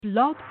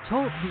Blog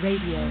Talk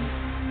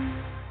Radio.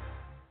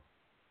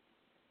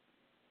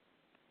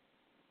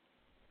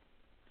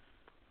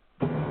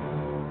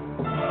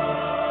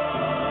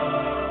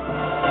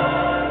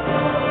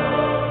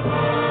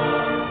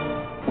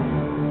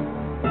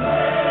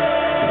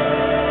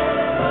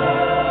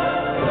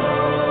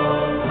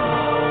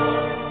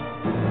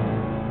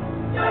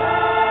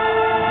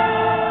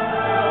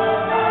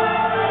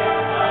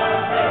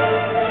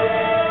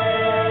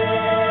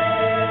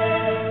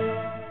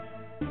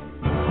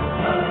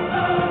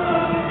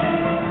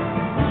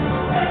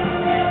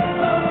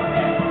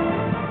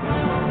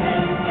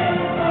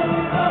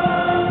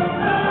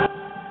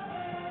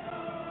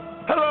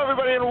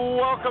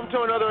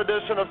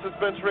 Of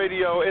Suspense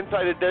Radio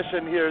Inside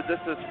Edition here. This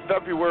is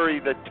February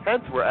the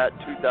 10th. We're at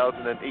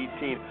 2018.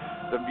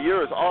 The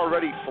year is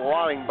already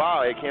flying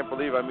by. I can't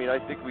believe. I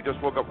think we just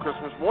woke up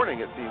Christmas morning,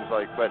 it seems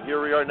like. But here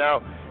we are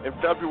now in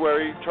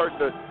February, starting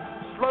to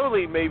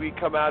slowly maybe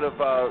come out of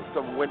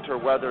some winter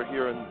weather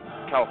here in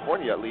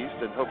California at least,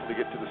 and hopefully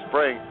get to the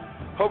spring.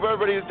 Hope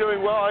everybody is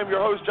doing well. I'm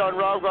your host, John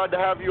Robb. Glad to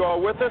have you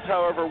all with us.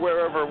 However,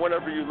 wherever,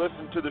 whenever you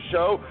listen to the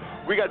show,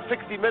 we got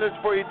 60 minutes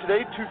for you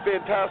today. Two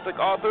fantastic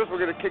authors. We're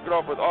going to kick it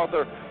off with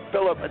author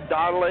Philip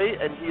Donnelly,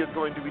 and he is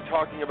going to be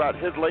talking about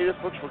his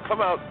latest, which will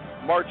come out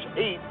March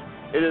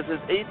 8th. It is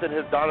his 8th in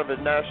his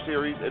Donovan Nash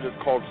series. It is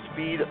called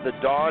Speed the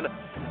Dawn.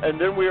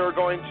 And then we are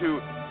going to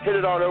hit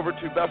it on over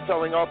to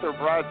best-selling author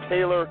Brad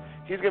Taylor.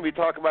 He's going to be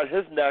talking about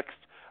his next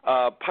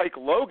Pike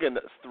Logan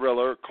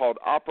thriller called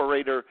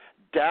Operator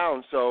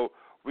Down. So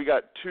we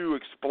got two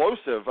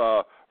explosive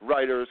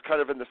writers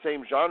kind of in the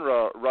same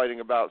genre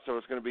writing about, so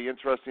it's going to be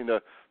interesting to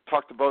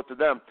talk to both of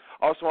them.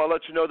 Also, I'll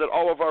let you know that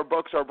all of our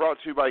books are brought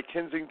to you by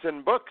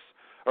Kensington Books,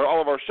 or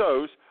all of our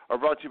shows are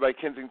brought to you by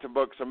Kensington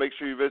Books, so make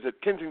sure you visit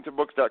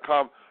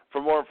kensingtonbooks.com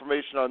for more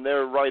information on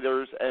their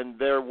writers and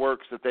their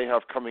works that they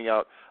have coming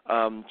out.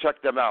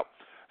 Check them out.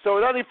 So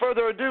without any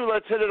further ado,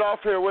 let's hit it off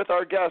here with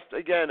our guest.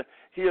 Again,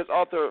 he is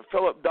author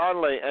Philip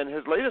Donnelly, and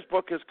his latest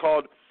book is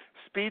called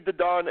Speed the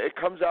Dawn. It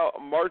comes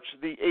out March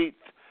the 8th.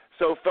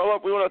 So,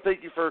 Philip, we want to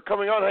thank you for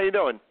coming on. How you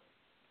doing?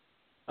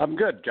 I'm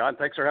good, John.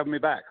 Thanks for having me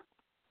back.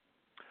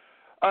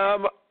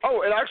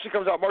 It actually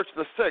comes out March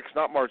the 6th,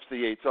 not March the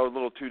 8th, so a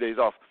little 2 days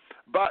off.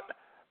 But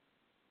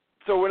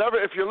so whenever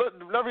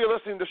you're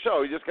listening to the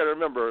show, you just got to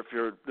remember, if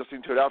you're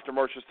listening to it after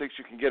March the 6th,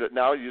 you can get it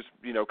now. You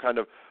just kind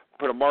of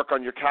put a mark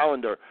on your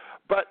calendar.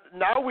 But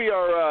now we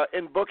are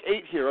in book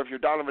 8 here of your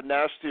Donovan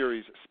Nash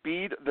series.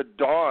 Speed the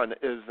Dawn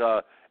is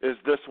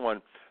this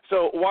one.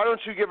 So why don't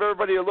you give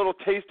everybody a little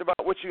taste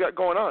about what you got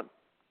going on?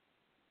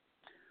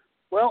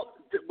 Well,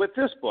 with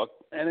this book,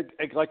 and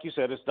like you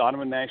said, it's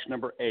Donovan Nash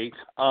number 8.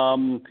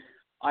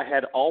 I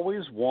had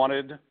always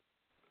wanted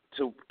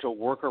to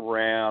work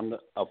around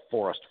a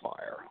forest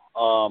fire.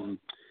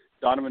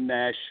 Donovan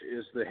Nash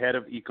is the head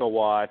of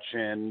EcoWatch,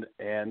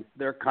 and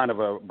they're kind of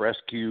a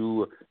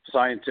rescue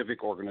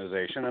scientific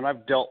organization. And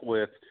I've dealt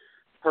with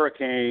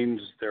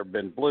hurricanes. There have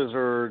been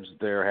blizzards.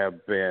 There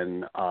have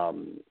been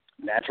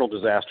natural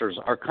disasters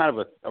are kind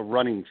of a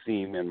running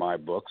theme in my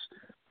books.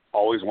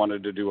 Always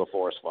wanted to do a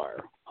forest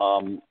fire.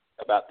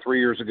 About 3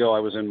 years ago,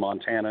 I was in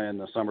Montana in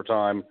the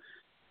summertime,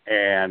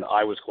 and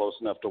I was close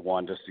enough to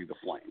one to see the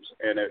flames,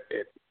 and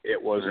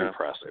it was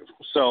impressive.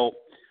 So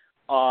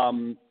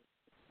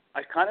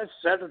I kind of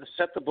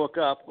set the book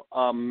up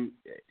in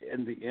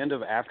the end of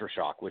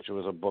Aftershock, which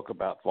was a book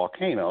about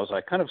volcanoes.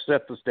 I kind of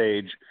set the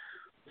stage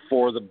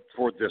for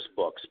this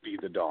book, Speed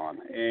the Dawn,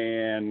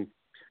 and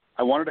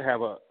I wanted to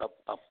have a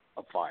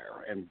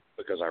fire, and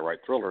because I write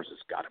thrillers,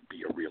 it's got to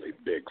be a really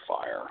big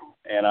fire.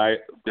 And I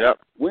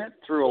went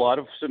through a lot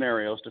of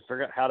scenarios to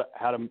figure out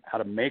how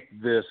to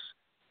make this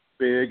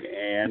big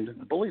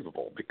and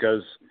believable,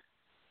 because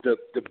the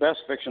best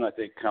fiction, I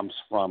think, comes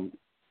from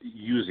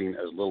using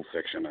as little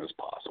fiction as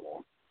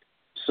possible.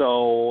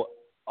 So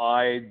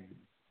I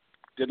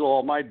did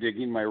all my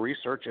digging, my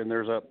research, and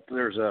there's a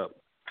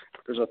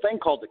thing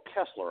called the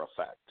Kessler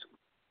effect,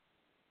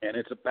 and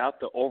it's about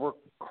the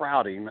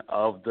overcrowding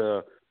of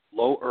the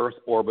low Earth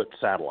orbit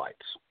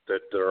satellites that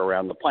are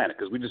around the planet,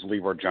 because we just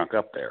leave our junk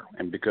up there,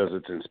 and because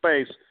it's in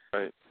space,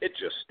 it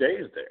just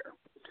stays there.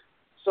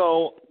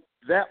 So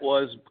that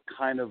was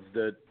kind of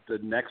the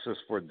nexus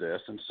for this,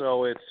 and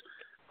so it's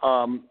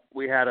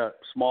we had a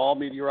small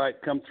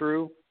meteorite come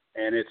through,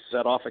 and it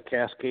set off a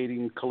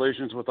cascading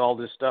collisions with all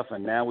this stuff,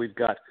 and now we've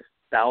got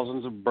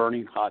thousands of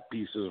burning hot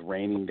pieces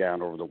raining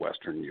down over the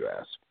western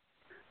U.S.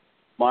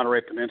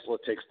 Monterey Peninsula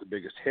takes the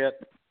biggest hit.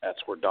 That's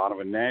where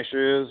Donovan Nash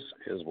is.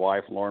 His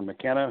wife, Lauren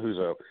McKenna,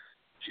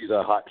 she's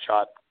a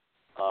hotshot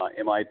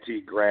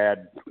MIT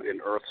grad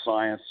in earth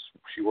science.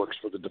 She works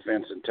for the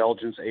Defense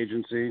Intelligence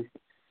Agency,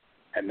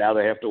 and now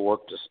they have to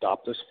work to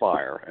stop this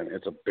fire, and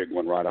it's a big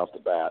one right off the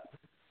bat,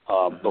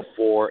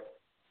 before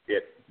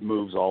it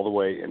moves all the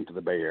way into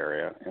the Bay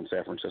Area, and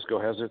San Francisco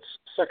has its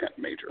second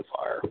major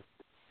fire.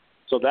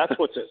 So that's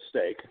what's at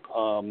stake.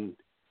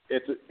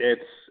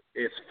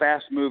 It's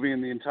fast moving,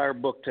 and the entire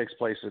book takes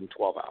place in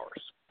 12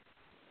 hours.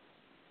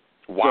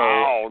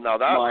 Wow! So now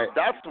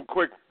that's some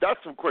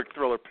quick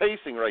thriller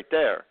pacing right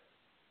there.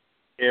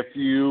 if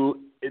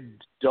you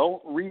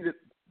don't read it,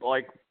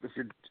 like if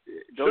you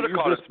don't use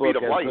this book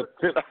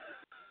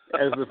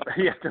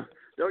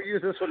don't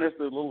use this one as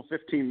the little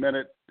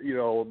 15-minute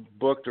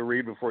book to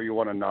read before you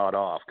want to nod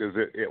off, because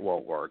it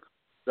won't work.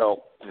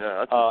 So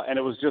and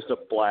it was just a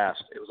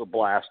blast. It was a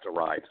blast to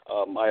write.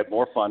 I had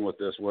more fun with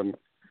this one.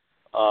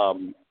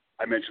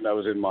 I mentioned I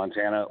was in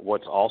Montana.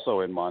 What's also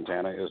in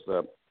Montana is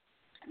the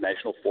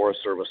National Forest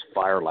Service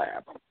Fire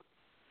Lab.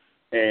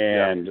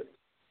 And,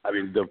 I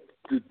mean,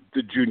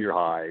 the junior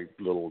high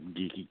little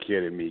geeky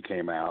kid in me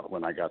came out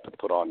when I got to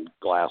put on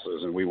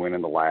glasses, and we went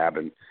in the lab,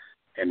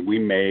 and we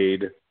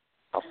made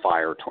a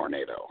fire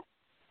tornado.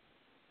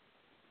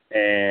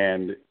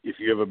 And if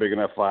you have a big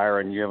enough fire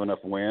and you have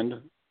enough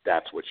wind,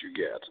 that's what you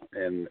get.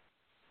 And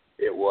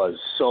it was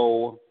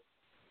so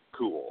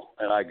cool,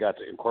 and I got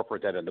to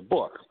incorporate that in the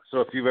book. So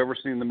if you've ever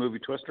seen the movie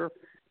Twister,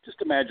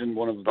 just imagine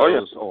one of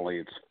those. Only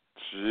it's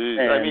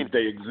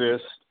they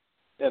exist,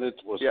 and it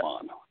was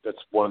fun. That's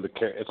one of the.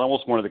 It's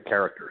almost one of the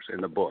characters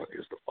in the book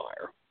is the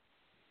fire.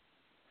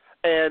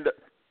 And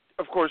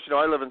of course,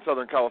 I live in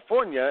Southern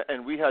California,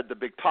 and we had the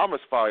Big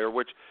Thomas Fire,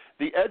 which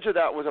the edge of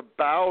that was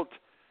about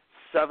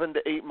 7 to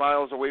 8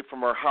 miles away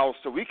from our house.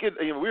 So we could,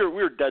 we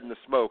were dead in the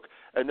smoke,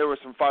 and there were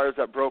some fires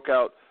that broke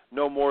out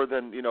no more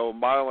than, a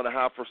mile and a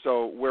half or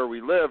so where we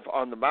live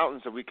on the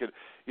mountains, and we could,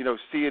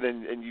 see it,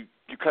 and you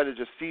kind of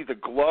just see the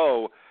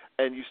glow,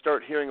 and you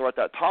start hearing about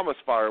that Thomas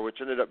Fire,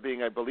 which ended up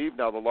being, I believe,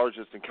 now the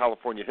largest in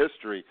California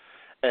history.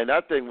 And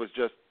that thing was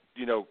just,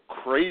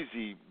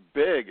 crazy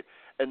big.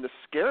 And the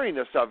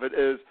scariness of it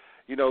is,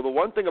 the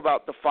one thing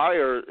about the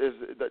fire is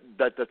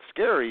that's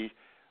scary.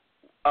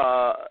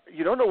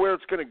 You don't know where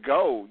it's going to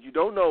go. You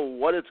don't know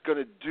what it's going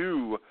to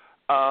do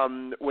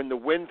when the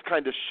winds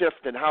kind of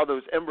shift and how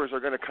those embers are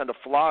going to kind of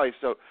fly.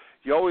 So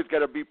you always got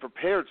to be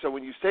prepared. So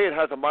when you say it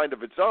has a mind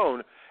of its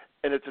own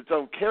and it's its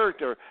own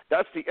character,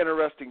 that's the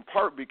interesting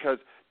part, because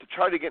to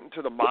try to get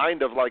into the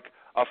mind of like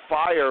a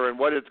fire and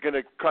what it's going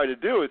to try to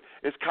do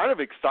is kind of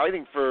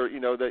exciting for,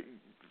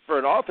 for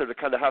an author to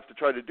kind of have to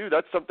try to do.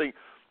 That's something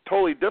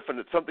totally different.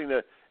 It's something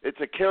that it's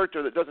a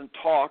character that doesn't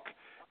talk.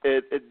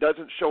 It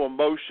doesn't show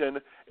emotion.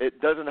 It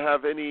doesn't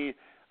have any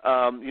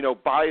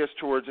bias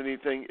towards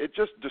anything. It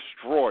just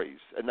destroys,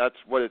 and that's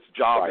what its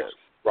job is.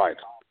 Right.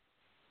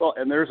 Well,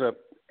 and there's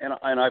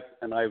I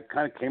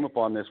kind of came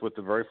upon this with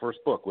the very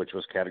first book, which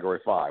was Category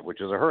 5,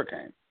 which is a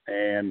hurricane,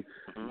 and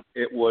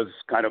it was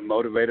kind of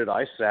motivated.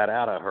 I sat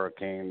out a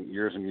hurricane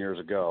years and years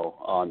ago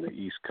on the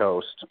East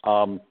Coast,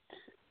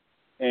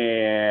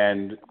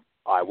 and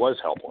I was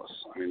helpless.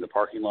 I mean, the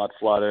parking lot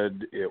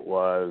flooded. It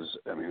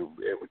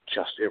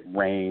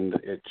rained.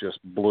 It just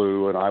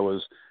blew,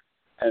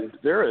 and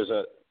there is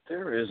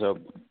a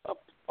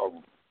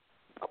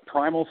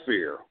primal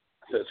fear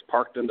that's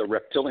parked in the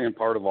reptilian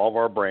part of all of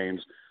our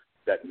brains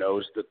that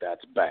knows that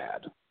that's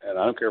bad. And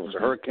I don't care if it's a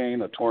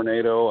hurricane, a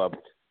tornado,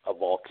 a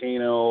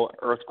volcano,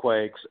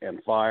 earthquakes,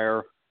 and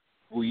fire.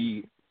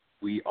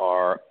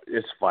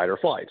 It's fight or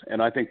flight.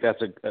 And I think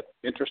that's an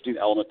interesting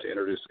element to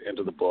introduce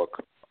into the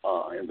book,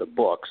 in the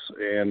books,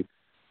 and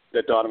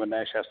that Donovan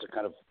Nash has to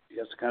kind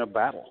of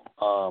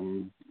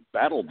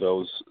battle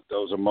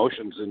those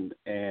emotions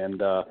and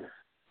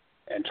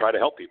try to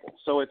help people.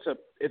 So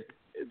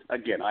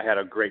again, I had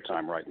a great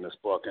time writing this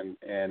book, and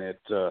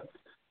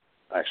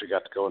I actually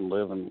got to go and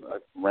live, and I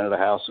rented a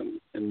house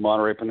in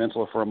Monterey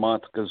Peninsula for a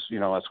month, because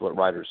that's what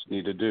writers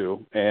need to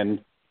do, and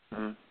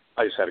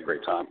I just had a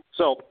great time.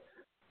 So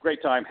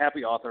great time,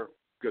 happy author,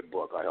 good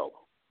book, I hope.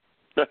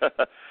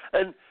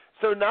 And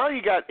so now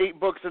you got 8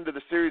 books into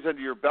the series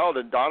under your belt,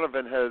 and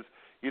Donovan has,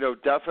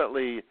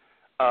 definitely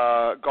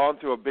gone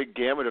through a big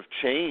gamut of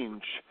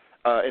change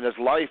in his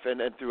life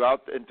and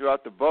throughout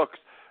the books.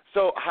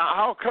 So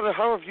how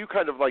have you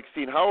kind of like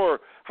seen, how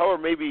are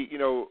maybe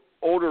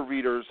older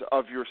readers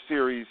of your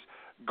series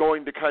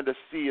going to kind of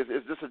see, is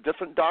this a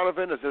different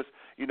Donovan? Is this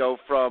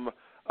from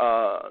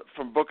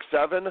book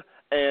 7?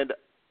 And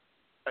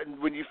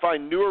when you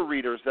find newer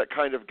readers that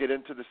kind of get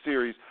into the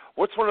series,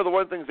 what's one of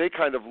the things they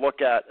kind of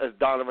look at as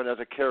Donovan as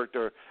a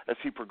character as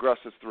he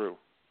progresses through?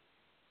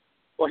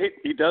 Well,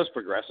 he does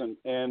progress,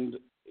 and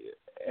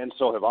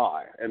so have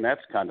I, and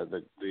that's kind of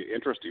the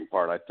interesting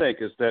part, I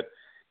think, is that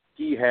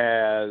we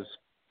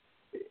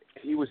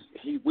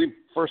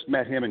first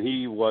met him, and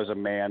he was a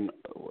man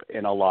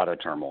in a lot of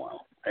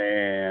turmoil,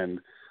 and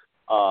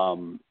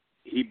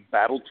he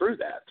battled through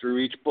that through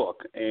each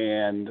book,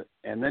 and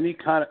then he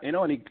kind of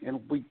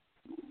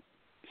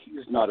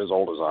he's not as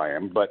old as I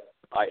am, but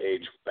I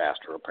age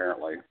faster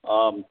apparently.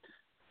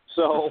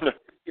 So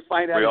you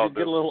find out as you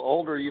get a little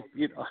older, he's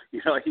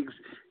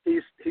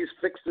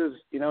fixed his,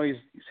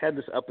 he's had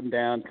this up and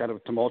down kind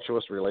of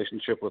tumultuous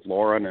relationship with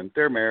Lauren, and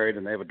they're married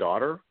and they have a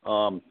daughter.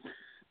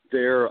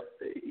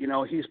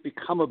 He's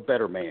become a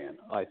better man,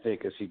 I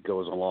think, as he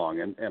goes along,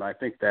 and I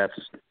think that's,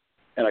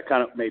 and I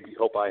kind of maybe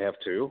hope I have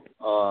too,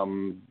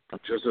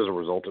 just as a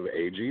result of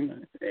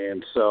aging.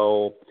 And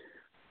so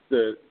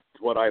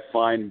what I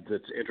find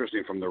that's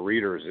interesting from the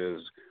readers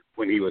is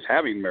when he was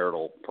having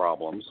marital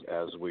problems,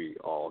 as we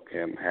all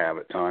can have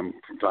from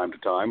time to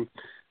time,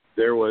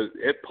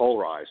 it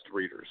polarized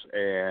readers,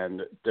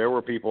 and there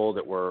were people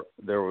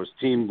there was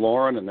Team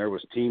Lauren and there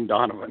was Team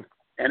Donovan,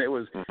 and it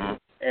was,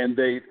 and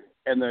the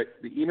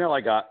email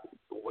I got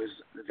was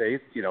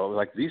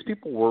like these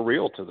people were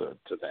real to them,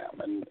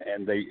 and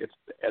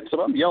some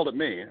of them yelled at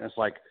me, and it's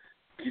like,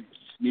 you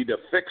need to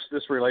fix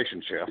this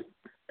relationship.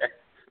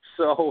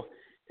 So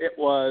it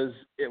was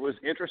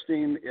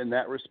interesting in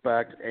that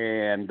respect,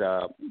 and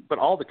but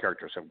all the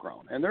characters have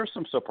grown, and there's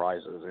some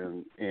surprises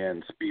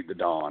in Speed the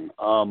Dawn.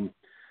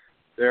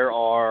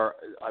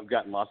 I've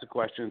gotten lots of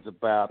questions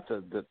about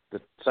the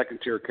second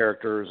tier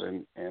characters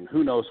and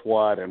who knows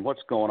what and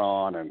what's going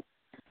on, and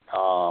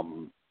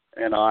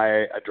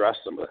I addressed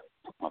some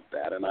of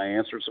that, and I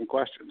answered some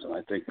questions, and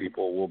I think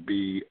people will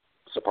be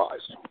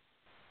surprised.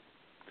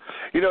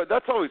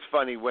 That's always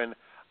funny when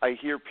I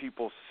hear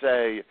people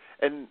say,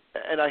 and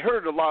I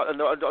heard a lot,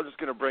 and I'm just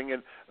going to bring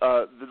in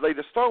the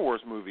latest Star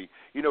Wars movie.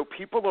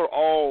 People are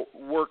all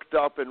worked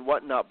up and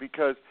whatnot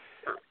because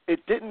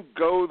it didn't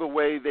go the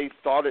way they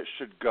thought it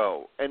should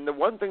go. And the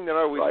one thing that I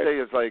always say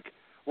is like,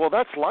 well,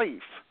 that's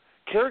life.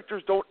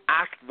 Characters don't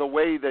act the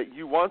way that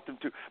you want them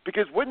to.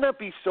 Because wouldn't that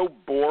be so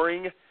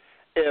boring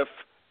if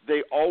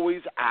they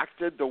always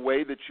acted the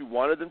way that you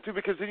wanted them to?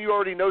 Because then you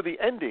already know the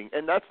ending,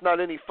 and that's not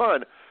any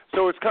fun.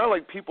 So it's kind of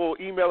like people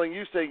emailing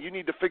you saying you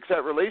need to fix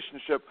that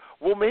relationship.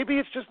 Well, maybe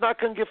it's just not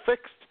going to get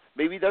fixed.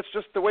 Maybe that's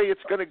just the way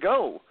it's going to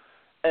go.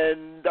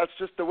 And that's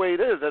just the way it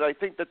is. And I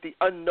think that the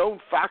unknown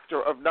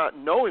factor of not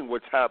knowing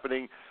what's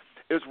happening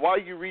is why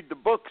you read the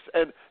books.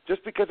 And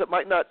just because it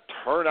might not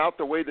turn out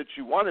the way that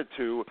you want it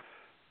to,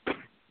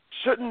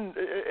 shouldn't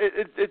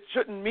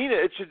mean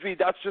it. It should be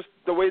that's just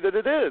the way that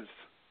it is.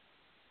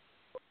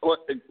 Well,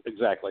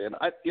 exactly. And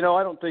I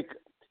don't think,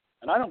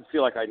 and I don't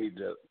feel like I need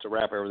to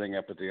wrap everything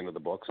up at the end of the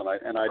books, and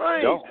I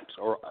right. don't.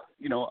 Or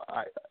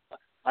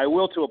I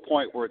will to a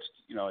point where it's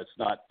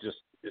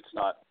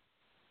not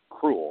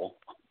cruel,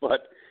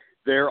 but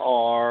there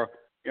are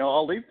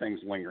I'll leave things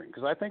lingering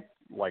because I think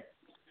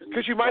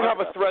because you might have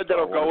a thread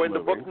that'll go into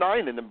book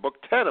 9 and then book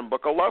 10 and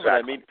book 11. Exactly.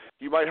 I mean,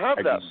 you might have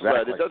that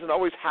thread. It doesn't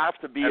always have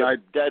to be a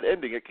dead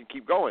ending. It can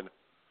keep going.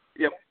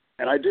 Yep,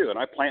 and I do, and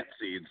I plant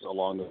seeds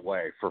along the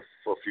way for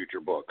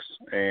future books.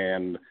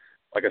 And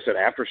like I said,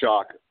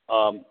 Aftershock,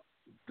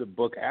 the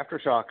book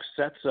Aftershock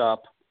sets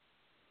up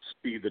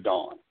Speed the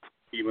Dawn,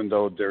 even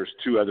though there's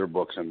 2 other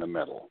books in the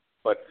middle.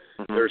 But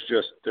there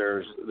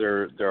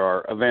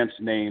are events,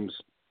 names,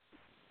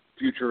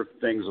 future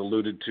things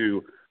alluded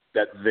to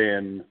that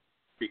then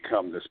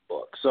become this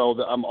book. So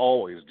I'm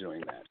always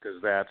doing that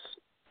because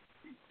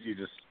you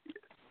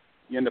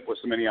end up with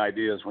so many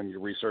ideas when you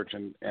research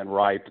and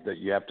write that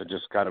you have to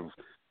just you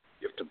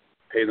have to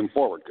pay them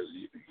forward because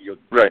you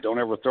don't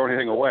ever throw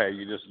anything away.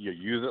 You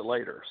use it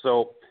later.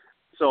 So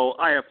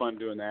I have fun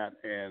doing that,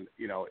 and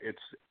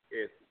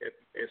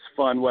it's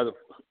fun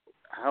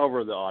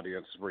however the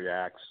audience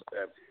reacts.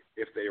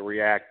 If they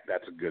react,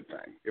 that's a good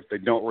thing. If they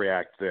don't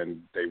react,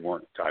 then they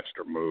weren't touched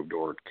or moved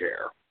or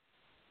care.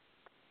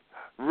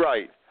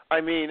 Right.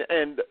 I mean,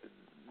 and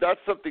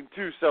that's something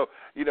too. So,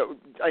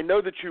 I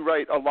know that you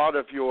write a lot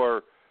of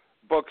your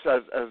books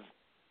as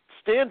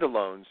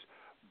standalones,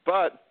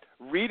 but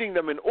reading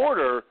them in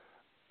order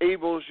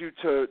enables you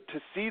to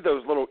see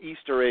those little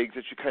Easter eggs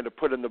that you kind of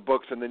put in the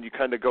books, and then you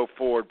kind of go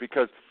forward.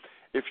 Because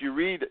if you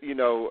read,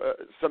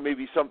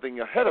 maybe something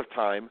ahead of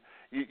time,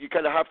 you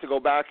kind of have to go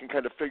back and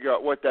kind of figure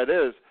out what that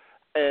is,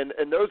 and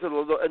those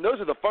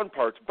are the fun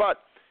parts.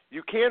 But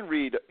you can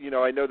read,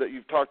 I know that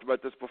you've talked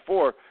about this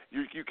before.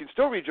 You can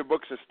still read your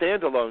books as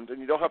standalones, and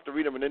you don't have to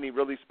read them in any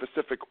really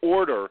specific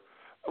order.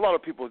 A lot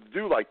of people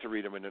do like to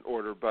read them in an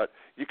order, but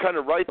you kind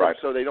of write them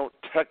so they don't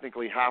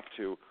technically have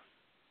to.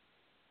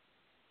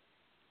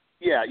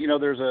 Yeah, you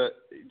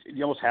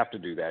almost have to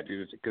do that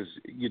because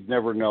you'd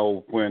never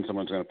know when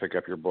someone's going to pick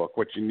up your book.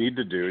 What you need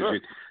to do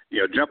is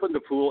jump in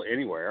the pool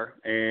anywhere,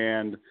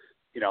 and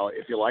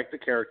if you like the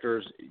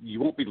characters,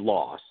 you won't be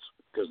lost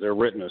because they're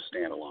written as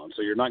standalone.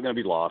 So you're not going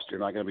to be lost. You're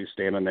not going to be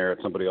standing there at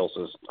somebody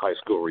else's high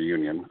school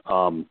reunion.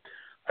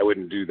 I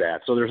wouldn't do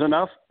that. So there's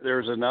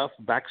enough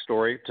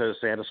backstory to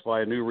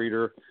satisfy a new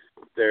reader.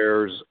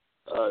 There's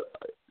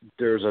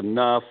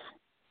enough,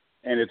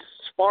 and it's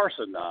sparse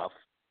enough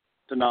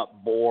to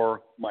not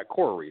bore my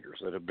core readers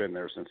that have been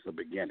there since the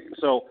beginning.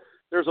 So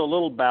there's a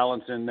little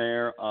balance in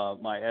there.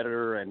 My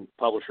editor and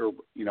publisher,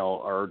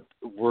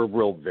 we're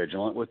real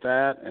vigilant with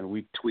that, and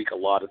we tweak a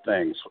lot of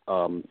things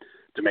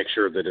to make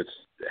sure that it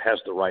has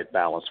the right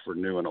balance for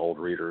new and old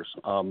readers.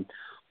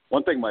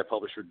 One thing my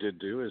publisher did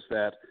do is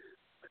that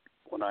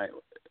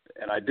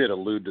I did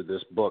allude to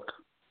this book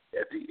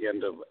at the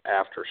end of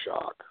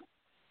Aftershock,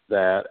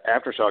 that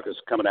Aftershock is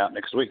coming out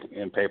next week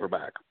in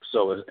paperback.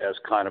 So as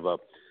kind of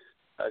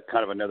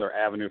another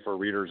avenue for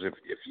readers,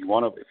 if you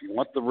want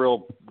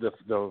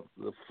the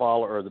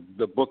follow or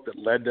the book that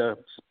led to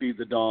Speed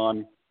the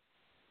Dawn,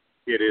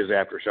 it is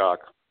Aftershock.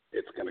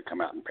 It's going to come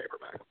out in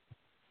paperback.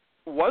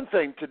 One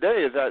thing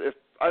today is that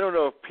I don't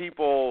know if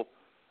people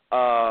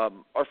are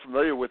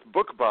familiar with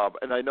BookBub,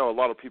 and I know a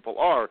lot of people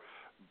are,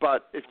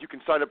 but if you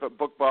can sign up at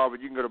BookBub,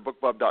 and you can go to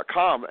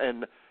bookbub.com,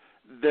 and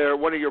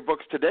one of your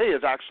books today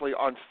is actually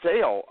on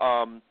sale.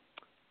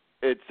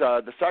 It's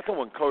the second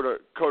one,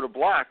 Code of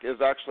Black,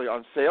 is actually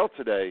on sale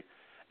today,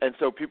 and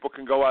so people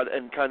can go out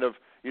and kind of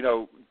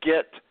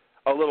get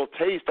a little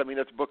taste. I mean,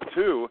 it's book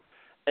 2,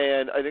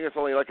 and I think it's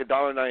only like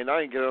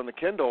 $1.99. Get it on the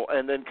Kindle,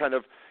 and then kind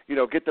of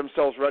get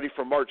themselves ready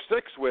for March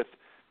 6th with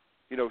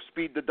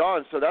Speed the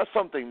Dawn. So that's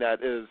something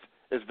that is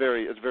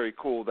very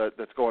cool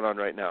that's going on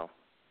right now.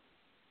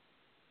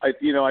 I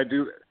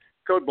do.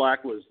 Code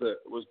Black was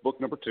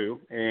book number 2,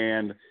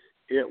 and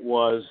it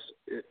was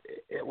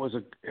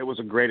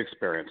a great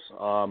experience.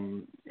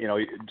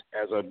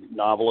 As a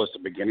novelist, a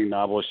beginning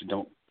novelist, you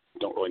don't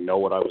really know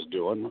what I was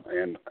doing,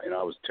 and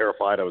I was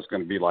terrified I was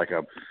going to be like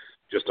a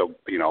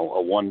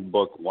one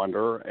book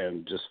wonder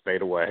and just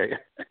fade away.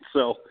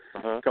 So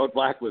Code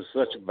Black was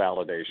such a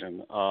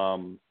validation.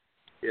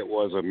 It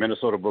was a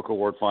Minnesota Book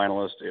Award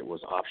finalist. It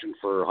was optioned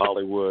for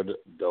Hollywood,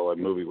 though a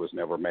movie was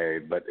never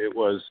made. But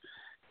it's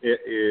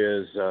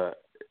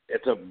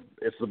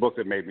the book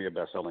that made me a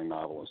best-selling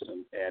novelist,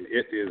 and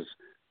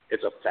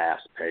it's a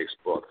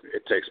fast-paced book.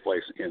 It takes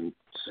place in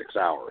 6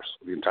 hours,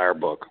 the entire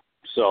book.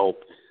 So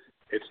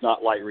it's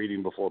not light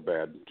reading before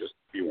bed. Just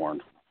be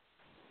warned.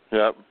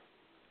 Yep.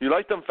 You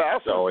like them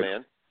fast,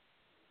 man.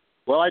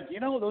 Well,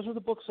 those are the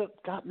books that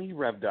got me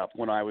revved up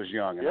when I was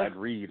young, and I'd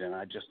read, and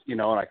I just,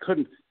 and I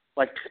couldn't,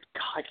 I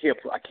can't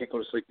go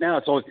to sleep now.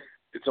 It's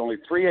only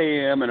 3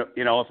 a.m. and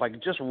if I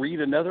could just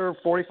read another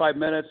 45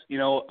 minutes,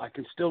 I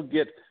can still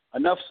get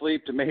enough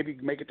sleep to maybe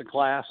make it to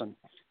class, and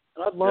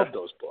I love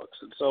those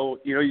books. And so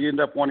you end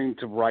up wanting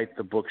to write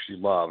the books you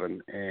love,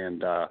 and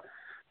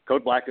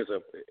Code Black is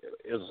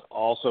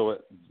also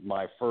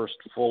my first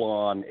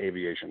full-on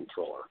aviation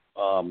thriller.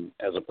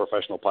 As a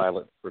professional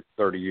pilot for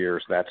 30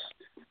 years, that's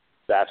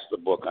the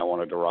book I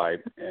wanted to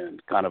write,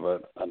 and kind of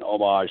an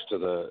homage to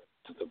the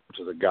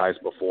guys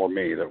before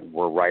me that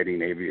were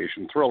writing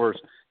aviation thrillers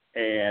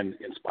and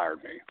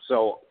inspired me.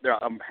 So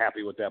I'm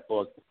happy with that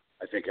book.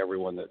 I think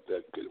everyone that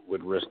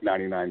would risk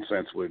 99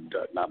 cents would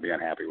not be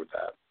unhappy with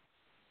that.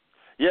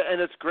 Yeah,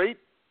 and it's great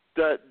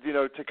that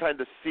to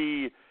kind of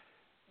see,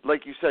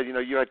 like you said,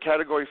 you had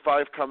Category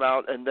 5 come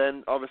out, and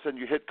then all of a sudden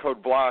you hit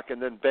Code Black, and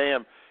then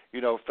bam,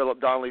 Philip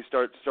Donnelly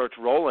starts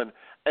rolling.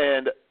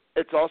 And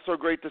it's also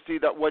great to see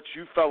that what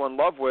you fell in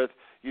love with,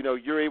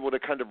 you're able to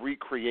kind of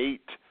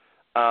recreate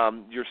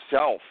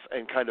yourself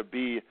and kind of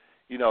be,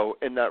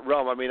 in that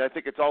realm. I mean, I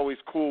think it's always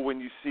cool when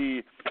you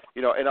see,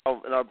 and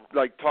I'll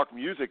like talk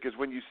music, is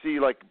when you see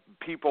like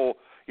people,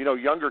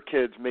 younger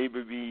kids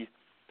maybe be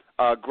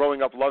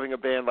growing up loving a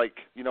band like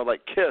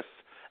Kiss,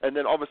 and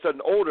then all of a sudden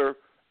older,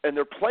 and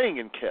they're playing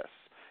in Kiss.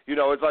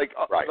 It's like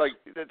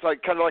it's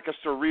like kind of like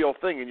a surreal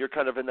thing, and you're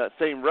kind of in that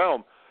same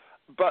realm.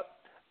 But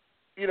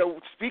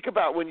speak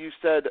about when you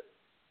said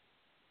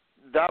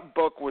that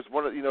book was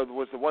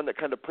was the one that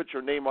kind of put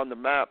your name on the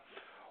map.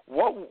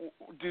 What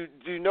do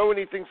you know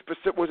anything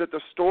specific? Was it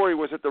the story?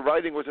 Was it the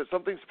writing? Was it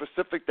something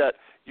specific that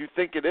you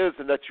think it is,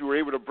 and that you were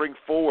able to bring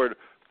forward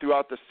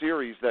throughout the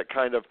series that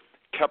kind of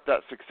kept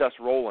that success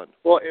rolling?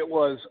 Well, it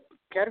was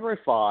Category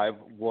 5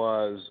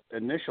 was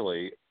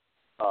initially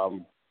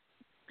going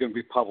to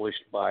be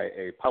published by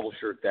a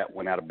publisher that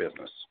went out of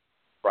business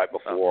right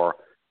before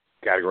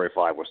Category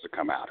 5 was to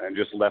come out, and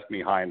just left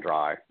me high and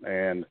dry.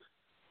 And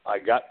I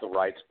got the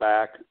rights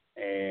back,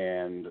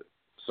 and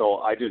so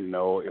I didn't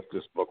know if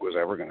this book was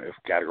if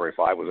Category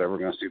 5 was ever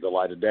going to see the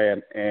light of day.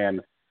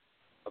 And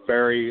a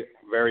very,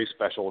 very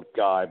special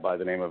guy by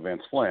the name of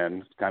Vince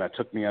Flynn kind of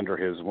took me under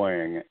his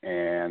wing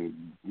and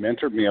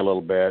mentored me a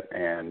little bit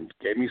and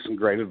gave me some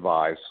great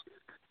advice.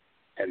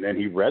 And then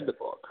he read the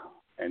book,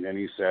 and then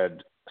he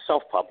said,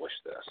 self-publish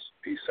this.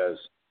 He says,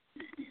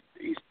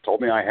 he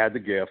told me I had the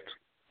gift,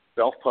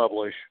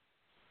 self-publish,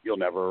 you'll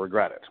never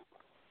regret it.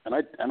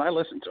 And I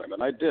listened to him,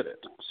 and I did it.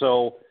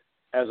 So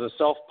as a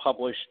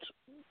self-published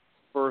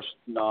first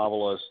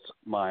novelist,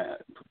 my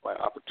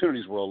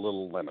opportunities were a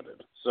little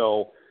limited.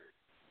 So,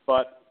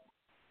 but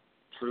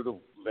true to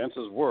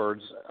Vince's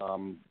words,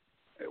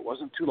 it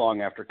wasn't too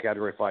long after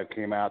Category 5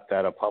 came out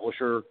that a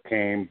publisher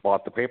came,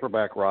 bought the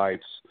paperback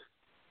rights,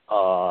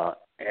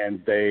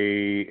 and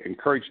they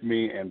encouraged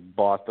me and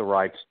bought the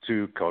rights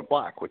to Code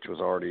Black, which was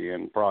already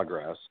in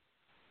progress.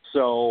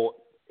 So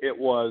it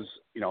was,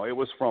 it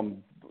was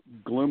from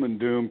gloom and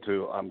doom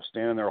to I'm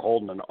standing there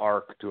holding an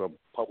arc to a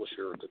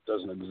publisher that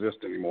doesn't exist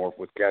anymore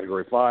with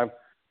Category 5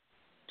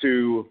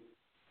 to,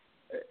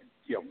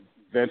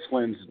 Vince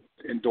Flynn's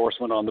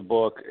endorsement on the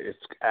book. It's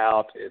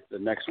out. The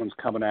next one's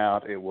coming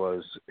out. It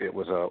was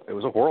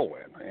a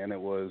whirlwind, and it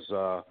was,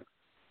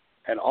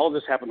 and all of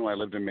this happened when I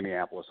lived in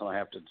Minneapolis, and I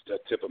have to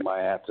tip of my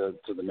hat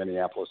to the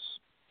Minneapolis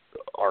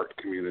art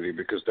community,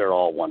 because they're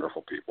all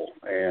wonderful people,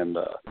 and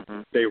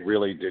they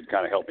really did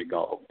kind of help me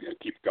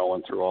keep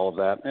going through all of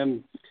that,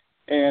 and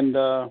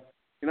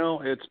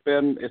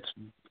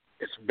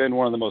it's been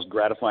one of the most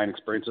gratifying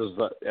experiences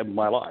in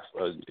my life,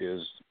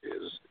 is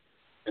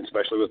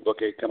especially with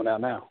book 8 coming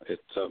out now.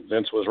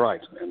 Vince was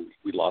right, and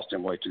we lost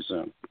him way too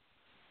soon.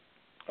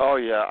 Oh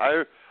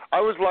yeah, I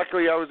was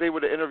lucky. I was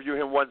able to interview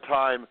him one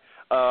time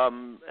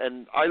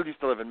and I used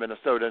to live in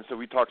Minnesota, and so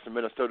we talked some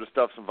Minnesota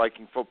stuff, some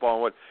Viking football,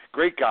 and what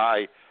great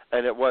guy.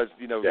 And it was,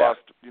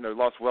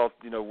 lost wealth,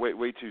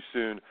 way too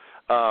soon.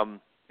 And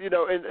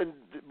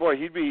boy,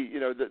 he'd be,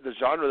 the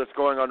genre that's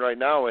going on right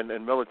now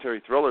in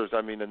military thrillers.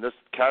 I mean, in this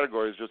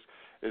category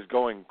is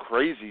going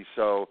crazy.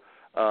 So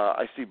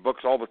I see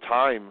books all the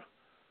time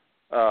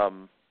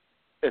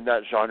in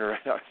that genre.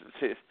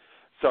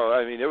 So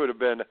I mean, it would have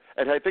been,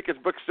 and I think his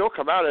books still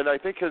come out. And I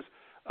think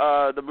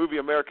the movie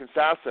American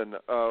Assassin.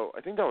 I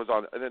think that was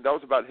on, and that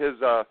was about his.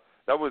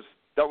 That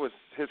was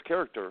his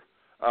character.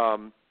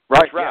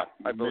 Right, Mitch Rapp,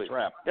 yeah, I believe. Mitch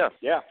Rapp. Yeah.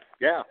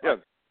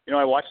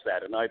 I watched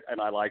that and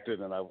I liked it,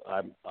 and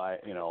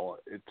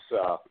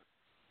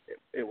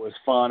it was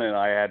fun, and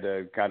I had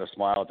to kind of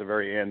smile at the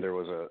very end. There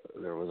was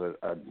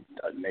a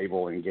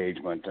naval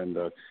engagement, and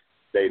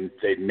they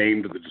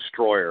named the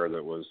destroyer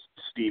that was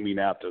steaming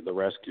out to the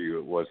rescue.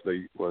 It was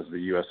the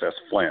USS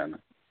Flynn,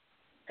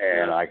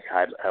 and I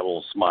had a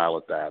little smile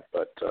at that,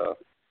 but.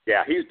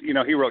 Yeah,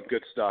 he wrote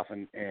good stuff,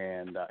 and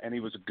he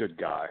was a good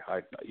guy.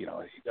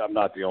 I'm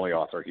not the only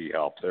author he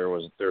helped.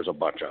 There's a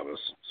bunch of us,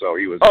 so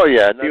he was. Oh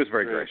yeah, he was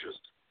very gracious.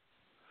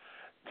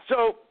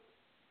 So,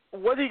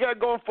 what do you got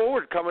going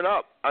forward coming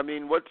up? I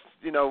mean, what's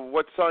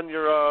on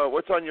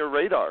your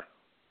radar?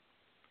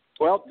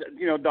 Well,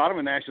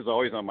 Donovan Nash is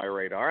always on my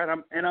radar,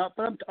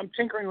 but I'm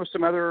tinkering with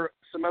some other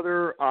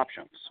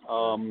options.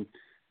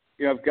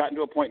 I've gotten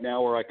to a point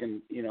now where I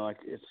can,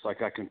 it's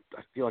like I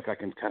feel like I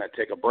can kind of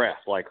take a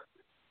breath, like.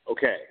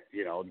 Okay,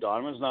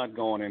 Donovan's not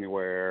going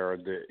anywhere.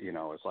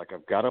 It's like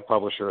I've got a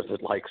publisher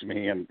that likes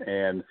me,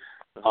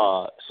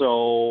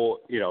 so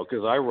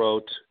because I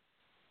wrote,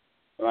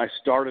 when I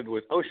started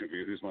with Ocean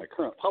View, who's my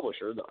current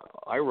publisher,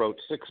 I wrote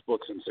 6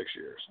 books in 6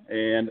 years,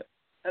 and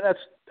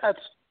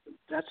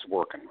that's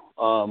working.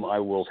 I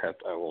will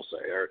say,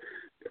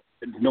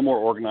 no more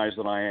organized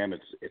than I am.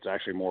 It's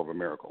actually more of a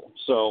miracle.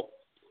 So,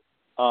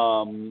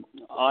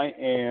 I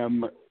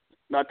am.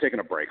 Not taking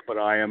a break, but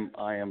I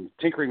am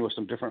tinkering with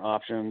some different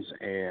options,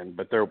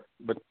 but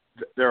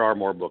there are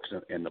more books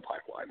in the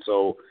pipeline.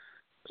 So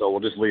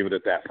we'll just leave it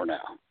at that for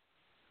now.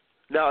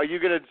 Now, are you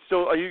going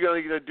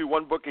to do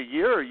 1 book a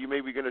year, or are you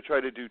maybe going to try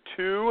to do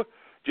 2?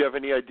 Do you have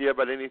any idea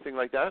about anything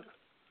like that?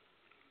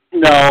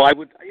 No, I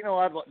would.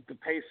 The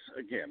pace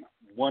again.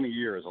 1 a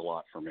year is a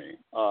lot for me.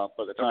 By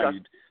the time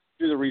you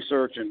do the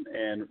research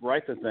and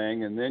write the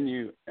thing, and then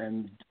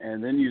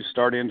you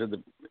start into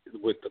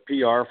with the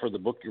PR for the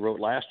book you wrote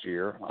last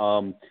year.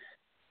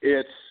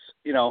 It's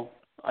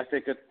I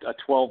think a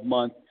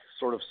 12-month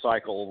sort of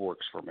cycle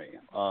works for me,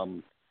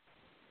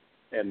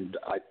 and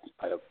I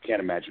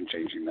can't imagine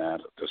changing that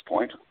at this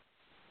point.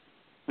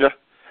 Yeah.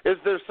 Is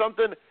there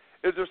something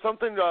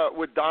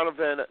with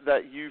Donovan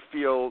that you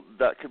feel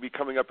that could be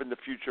coming up in the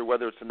future,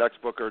 whether it's the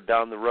next book or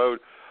down the road,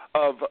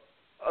 of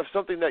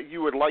something that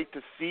you would like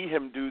to see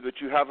him do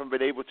that you haven't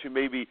been able to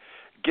maybe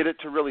get it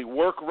to really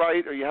work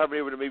right, or you haven't been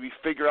able to maybe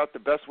figure out the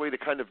best way to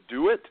kind of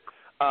do it?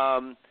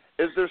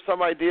 Is there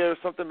some idea or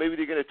something maybe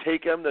you're going to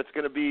take him that's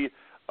going to be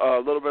a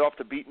little bit off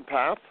the beaten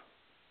path?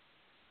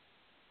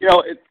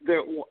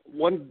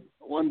 One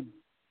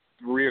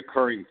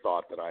reoccurring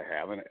thought that I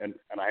have, and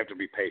I have to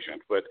be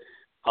patient, but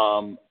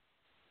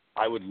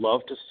I would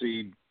love to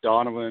see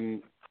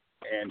Donovan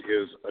and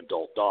his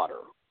adult daughter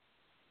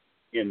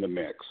in the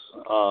mix,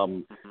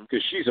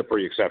 because she's a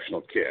pretty exceptional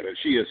kid, and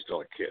she is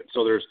still a kid.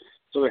 So there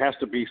has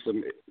to be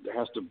some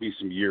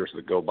years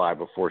that go by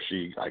before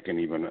I can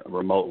even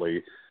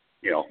remotely,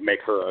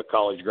 make her a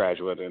college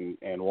graduate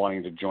and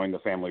wanting to join the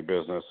family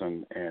business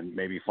and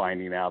maybe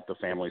finding out the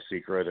family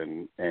secret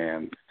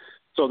and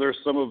so there's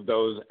some of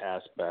those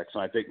aspects,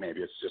 and I think maybe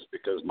it's just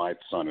because my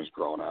son has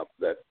grown up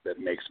that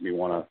makes me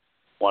want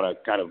to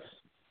kind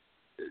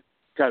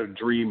of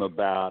dream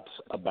about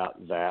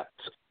that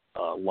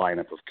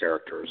lineup of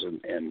characters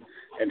and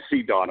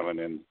see Donovan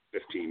in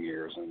 15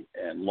 years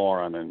and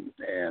Lauren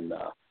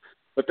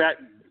but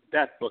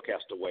that book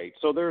has to wait.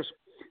 So there's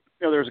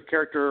a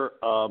character,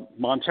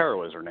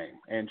 Montero is her name,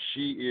 and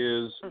she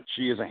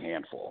is a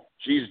handful.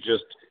 She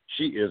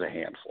is a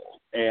handful,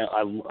 and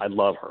I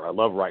love her. I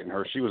love writing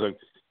her. She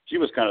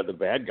was kind of the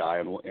bad guy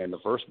in the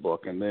first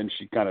book, and then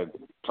she kind of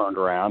turned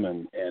around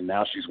and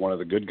now she's one of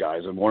the good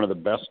guys and one of the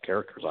best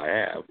characters I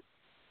have.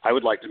 I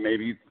would like to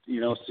maybe, see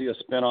a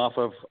spinoff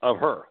of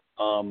her.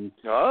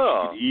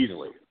 Could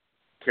easily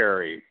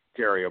carry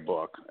a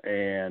book,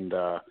 and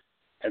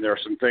there are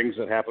some things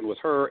that happen with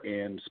her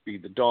in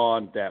Speed the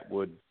Dawn that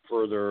would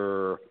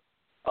further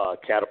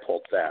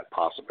catapult that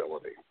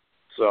possibility.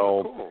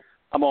 So cool.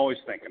 I'm always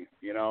thinking,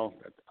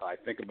 I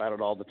think about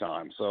it all the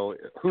time. So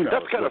who knows?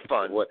 That's kind of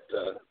fun.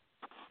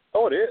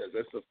 It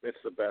is. It's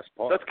the best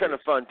part. That's kind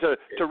of fun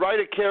to write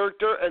a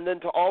character, and then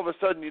to all of a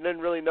sudden you didn't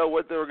really know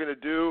what they were going to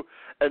do,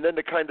 and then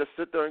to kind of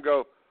sit there and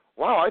go,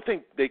 wow, I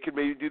think they could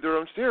maybe do their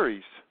own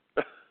series.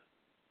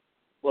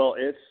 Well,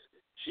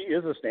 she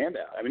is a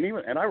standout. I mean,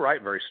 and I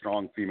write very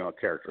strong female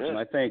characters, and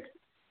I think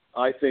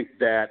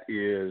that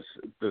is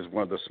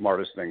one of the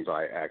smartest things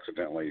I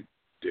accidentally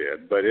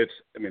did. But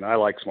I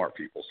like smart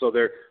people, so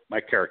my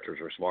characters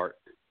are smart.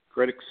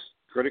 Critics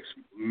critics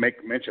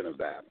make mention of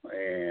that,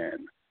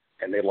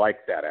 and they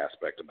like that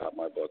aspect about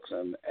my books,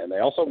 and they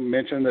also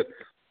mention that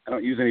I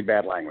don't use any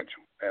bad language,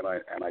 and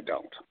I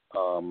don't.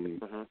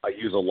 I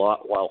use a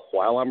lot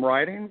while I'm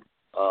writing,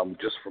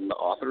 just from the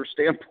author's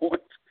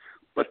standpoint.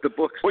 But the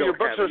books. Well, your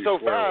books are so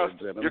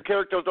fast. Your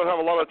characters don't have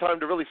a lot of time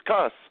to really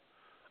cuss.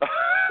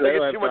 They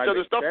get too much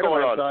other stuff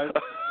going on.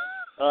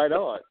 I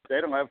know it.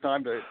 They don't have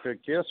time to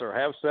kiss or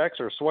have sex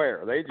or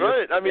swear. They just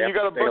right. I mean, you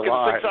got a book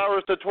in 6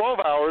 hours to 12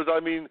 hours.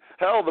 I mean,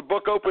 hell, the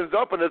book opens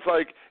up and it's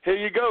like, here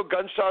you go,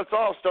 gunshots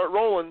off, start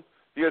rolling.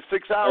 You got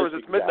 6 hours.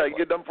 It's midnight. You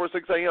get done before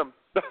 6 a.m.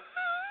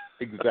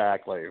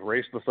 Exactly.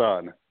 Race the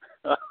sun.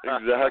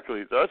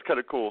 Exactly. So that's kind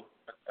of cool.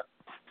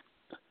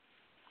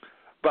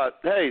 But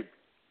hey,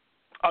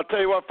 I'll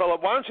tell you what, fella.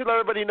 Why don't you let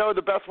everybody know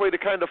the best way to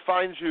kind of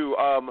find you?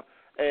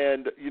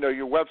 And,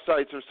 your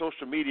websites or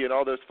social media and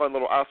all those fun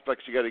little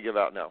aspects you got to give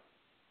out now.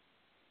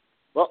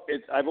 Well,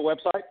 I have a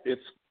website.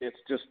 It's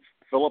just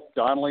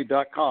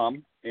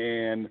philipdonnelly.com,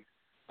 and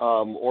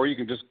or you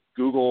can just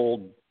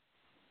Google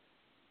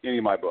any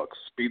of my books,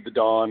 Speed the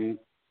Dawn,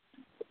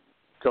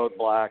 Code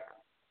Black,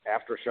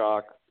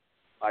 Aftershock.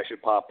 I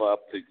should pop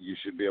up. That you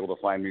should be able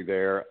to find me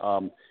there.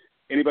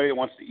 Anybody that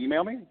wants to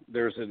email me,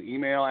 there's an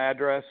email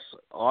address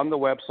on the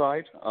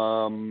website.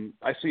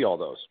 I see all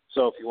those.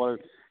 So if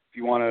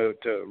you want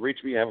to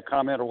reach me, have a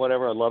comment or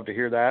whatever, I'd love to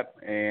hear that.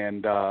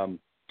 And,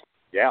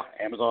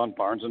 Amazon,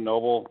 Barnes &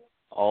 Noble,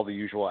 all the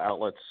usual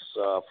outlets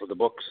for the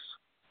books.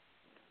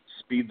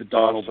 Speed the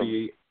Dawn will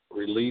be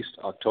released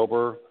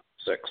October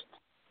 6th.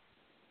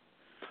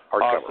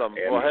 Hardcover. Awesome.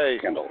 Well, hey,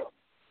 Kindle.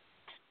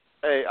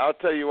 Hey, I'll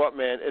tell you what,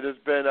 man. It's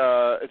been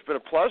a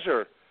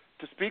pleasure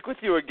to speak with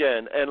you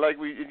again. And like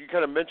you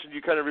kind of mentioned,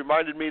 you kind of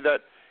reminded me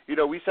that,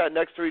 we sat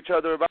next to each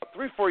other about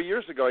 3-4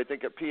 years ago, I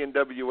think, at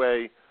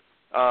PNWA.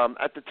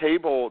 At the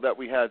table that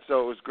we had,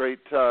 so it was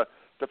great to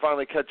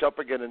finally catch up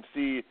again and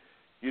see,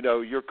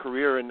 your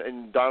career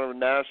and Donovan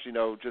Nash,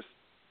 just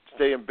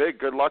staying big.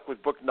 Good luck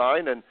with Book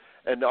 9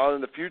 and on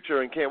in the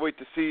future, and can't wait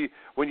to see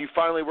when you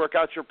finally work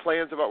out your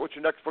plans about what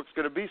your next book's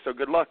going to be. So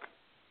good luck.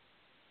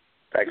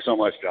 Thanks so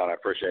much, John. I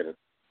appreciate it.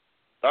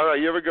 All right,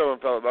 you have a good one,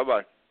 fella.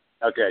 Bye-bye.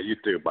 Okay, you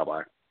too.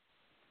 Bye-bye.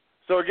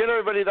 So again,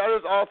 everybody, that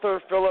is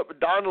author Philip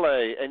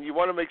Donnelly, and you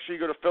want to make sure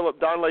you go to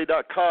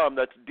philipdonnelly.com.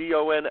 That's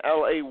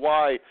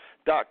DONLAY.com.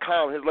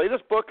 His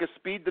latest book is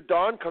Speed the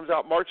Dawn, comes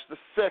out March the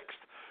 6th.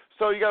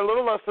 So you got a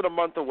little less than a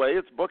month away.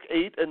 It's book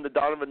 8 in the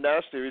Donovan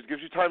Nash series.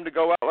 Gives you time to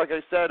go out, like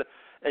I said,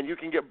 and you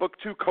can get book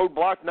 2, Code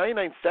Black,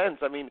 99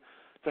 cents. I mean,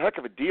 it's a heck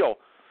of a deal.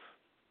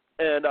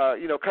 And,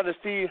 kind of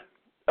see,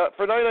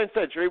 for 99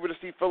 cents, you're able to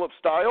see Philip's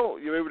style.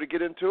 You're able to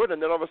get into it,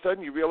 and then all of a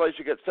sudden you realize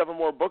you get 7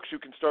 more books you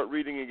can start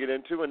reading and get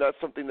into, and that's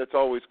something that's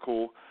always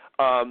cool.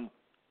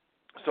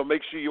 So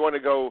make sure you want to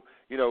go,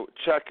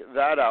 check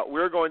that out.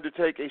 We're going to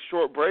take a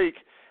short break,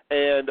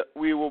 and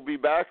we will be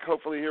back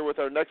hopefully here with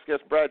our next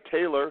guest, Brad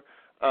Taylor.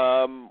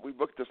 We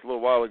booked this a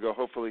little while ago.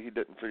 Hopefully he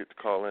didn't forget to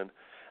call in.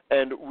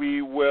 And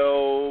we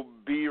will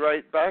be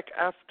right back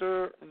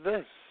after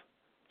this.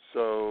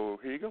 So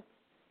here you go.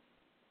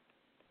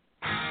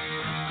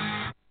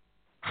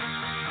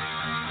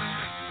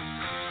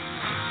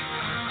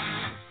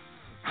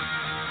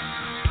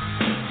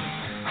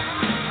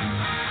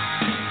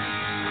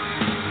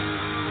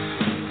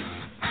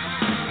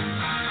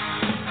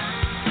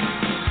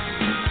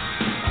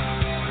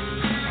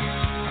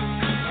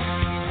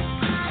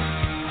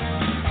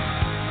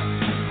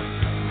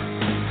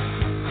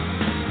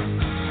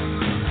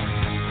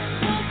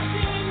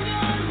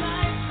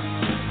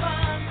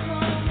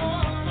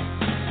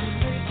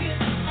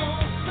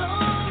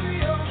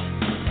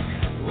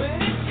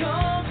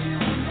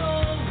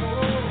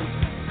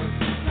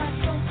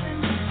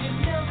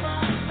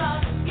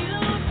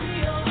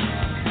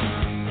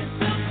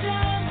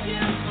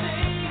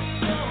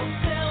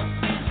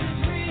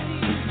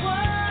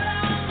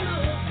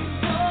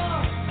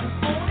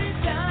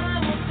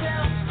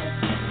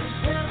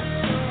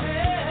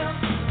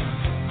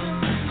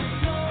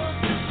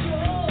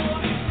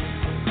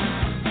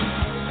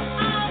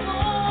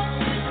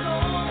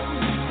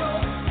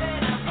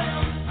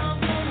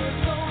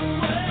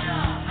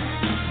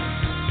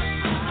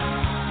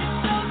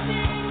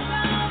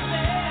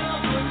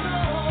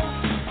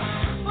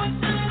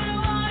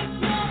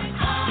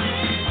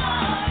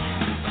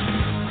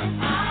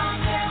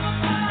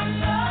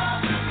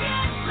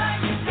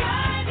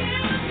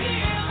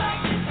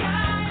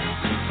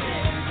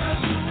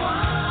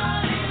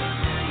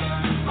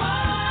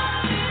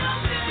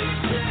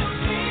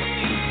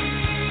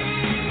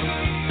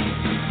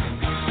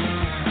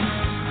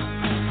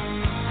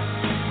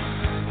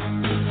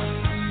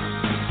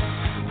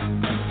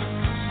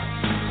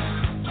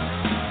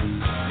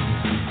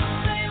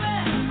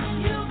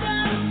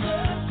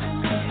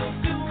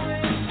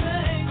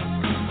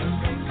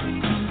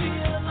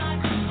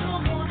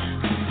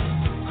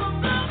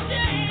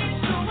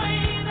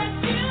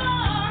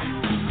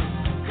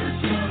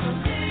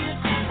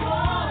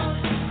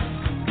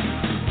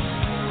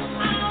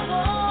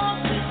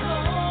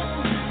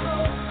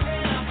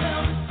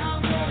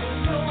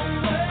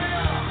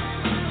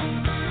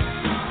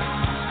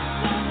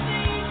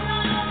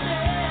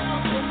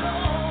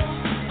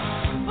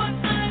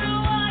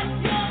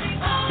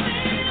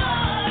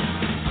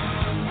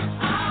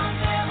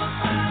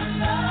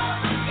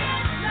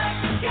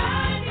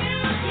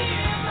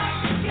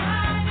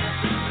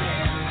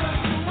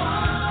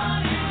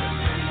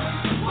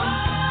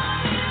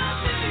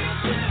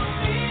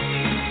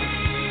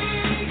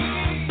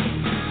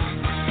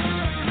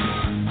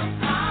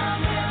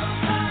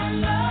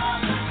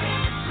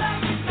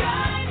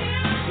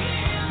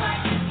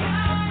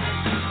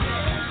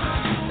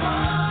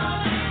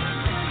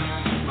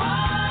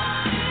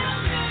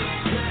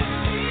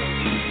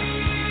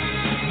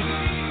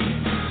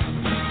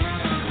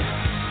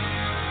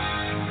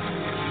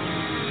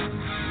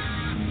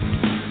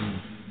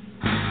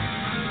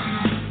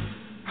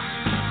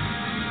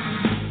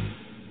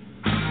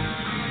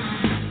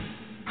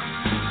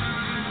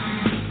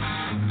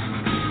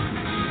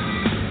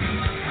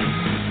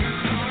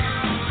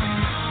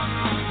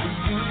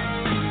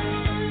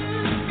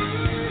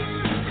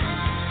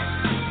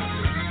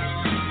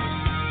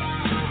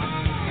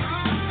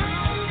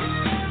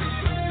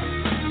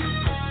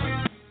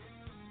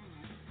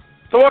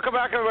 So welcome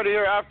back, everybody,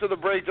 here after the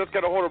break. Just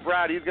got a hold of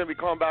Brad. He's going to be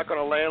calling back on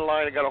a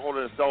landline. I got a hold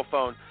of his cell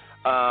phone.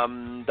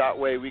 That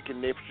way we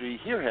can actually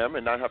hear him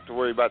and not have to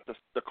worry about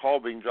the call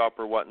being dropped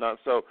or whatnot.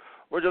 So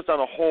we're just on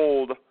a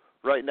hold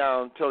right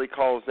now until he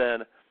calls in.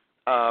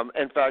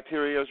 In fact,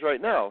 here he is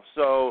right now.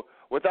 So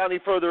without any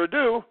further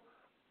ado,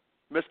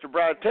 Mr.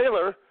 Brad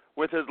Taylor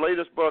with his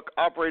latest book,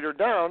 Operator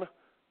Down.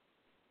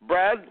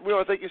 Brad, we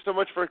want to thank you so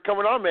much for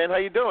coming on, man. How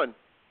you doing?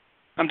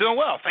 I'm doing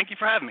well. Thank you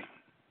for having me.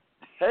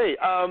 Hey,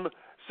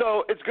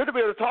 so it's good to be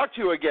able to talk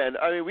to you again.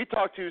 I mean, we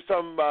talked to you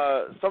some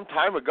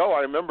time ago.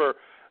 I remember,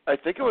 I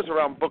think it was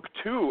around book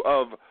 2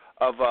 of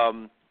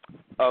the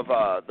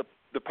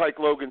Pike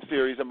Logan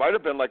series. It might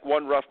have been like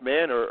One Rough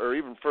Man or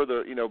even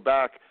further,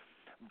 back.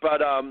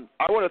 But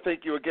I want to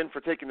thank you again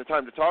for taking the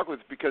time to talk with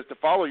us, because to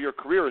follow your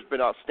career has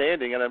been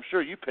outstanding, and I'm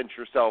sure you pinch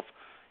yourself,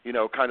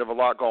 kind of a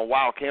lot, going,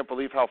 wow, can't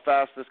believe how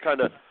fast this kind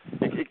of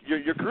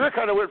your career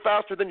kind of went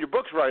faster than your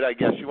books, right? I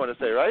guess you want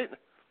to say, right?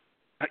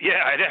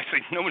 Yeah,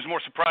 no one's more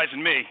surprised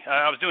than me.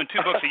 I was doing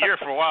 2 books a year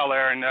for a while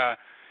there, and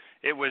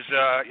it was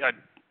a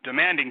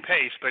demanding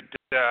pace, but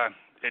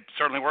it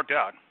certainly worked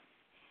out.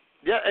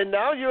 Yeah, and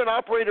now you're an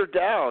Operator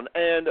Down,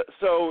 and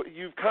so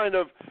you've kind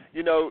of,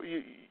 you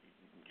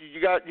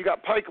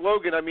got Pike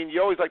Logan. I mean,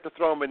 you always like to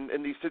throw him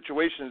in these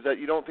situations that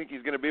you don't think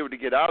he's going to be able to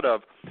get out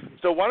of.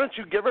 So why don't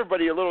you give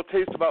everybody a little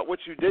taste about what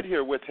you did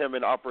here with him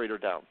in Operator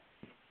Down?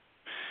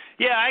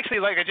 Yeah, actually,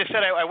 like I just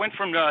said, I went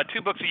from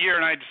 2 books a year,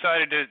 and I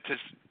decided to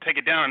take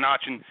it down a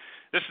notch. And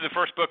this is the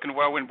first book in a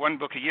while I went 1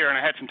 book a year, and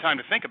I had some time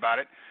to think about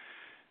it.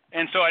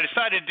 And so I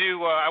decided to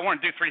do. I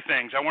wanted to do 3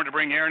 things. I wanted to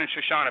bring Aaron and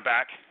Shoshana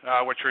back,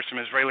 which were some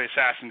Israeli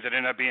assassins that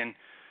ended up being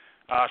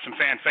some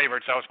fan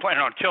favorites. I was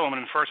planning on killing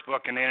them in the first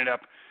book, and they ended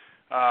up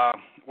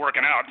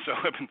working out. So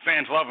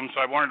fans love them,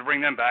 so I wanted to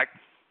bring them back.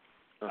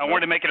 I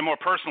wanted to make it a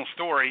more personal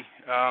story.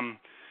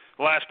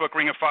 The last book,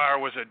 Ring of Fire,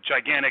 was a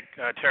gigantic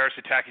terrorist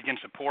attack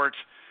against the ports.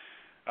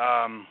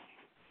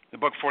 The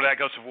book before that,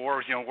 Ghosts of War,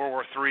 was World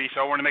War III. So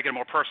I wanted to make it a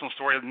more personal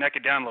story, neck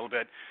it down a little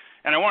bit,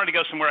 and I wanted to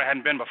go somewhere I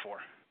hadn't been before.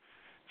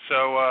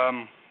 So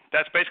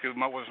that's basically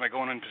what was my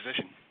going-in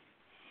position.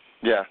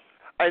 Yeah,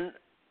 and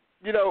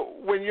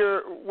when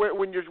you're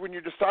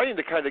deciding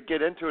to kind of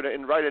get into it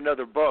and write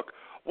another book,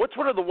 what's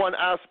one of the one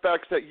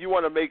aspects that you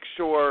want to make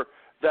sure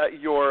that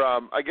your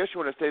I guess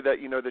you want to say that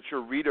that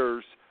your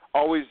readers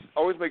always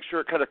make sure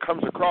it kind of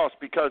comes across,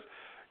 because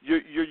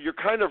you're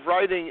kind of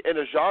writing in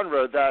a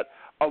genre that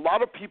a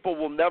lot of people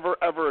will never,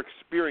 ever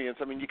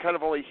experience. I mean, you kind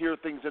of only hear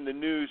things in the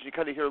news. You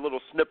kind of hear little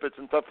snippets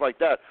and stuff like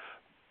that.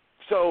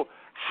 So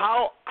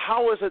how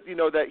is it,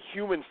 that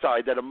human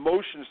side, that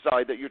emotion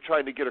side that you're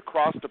trying to get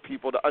across to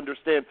people to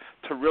understand,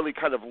 to really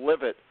kind of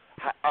live it,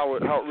 how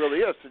it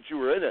really is, since you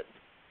were in it?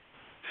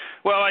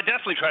 Well, I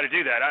definitely try to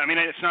do that. I mean,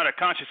 it's not a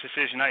conscious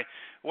decision.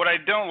 What I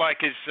don't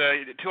like is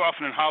too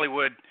often in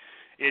Hollywood,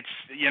 it's,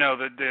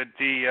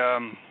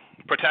 the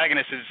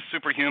protagonist is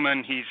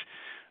superhuman. He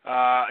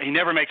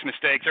never makes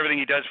mistakes. Everything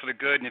he does for the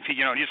good. And if he,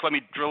 you just let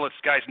me drill this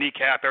guy's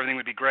kneecap, everything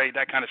would be great.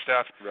 That kind of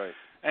stuff. Right.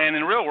 And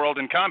in the real world,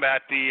 in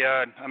combat,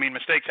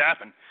 mistakes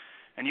happen,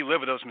 and you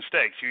live with those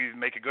mistakes. You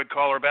make a good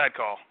call or a bad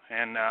call.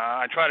 And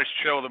I try to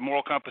show the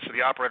moral compass of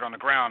the operator on the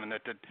ground, and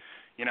that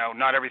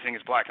not everything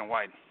is black and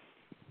white.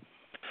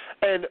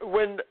 And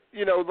when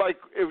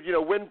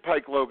when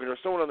Pike Logan or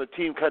someone on the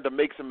team kind of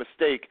makes a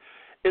mistake,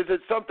 is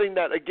it something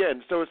that,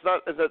 again, so it's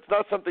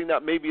not something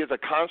that maybe is a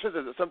conscious?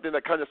 Is it something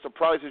that kind of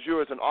surprises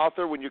you as an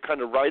author when you're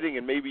kind of writing?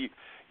 And maybe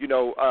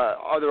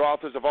other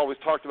authors have always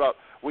talked about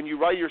when you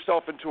write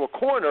yourself into a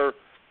corner,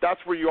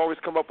 that's where you always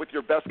come up with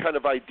your best kind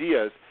of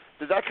ideas.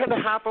 Does that kind of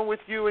happen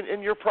with you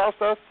in your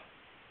process?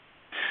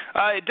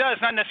 It does,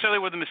 not necessarily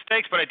with the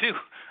mistakes, but I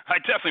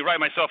definitely write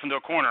myself into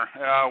a corner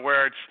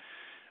where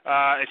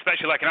it's,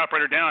 especially like an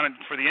Operator Down, and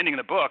for the ending of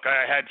the book,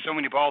 I had so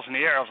many balls in the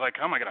air. I was like,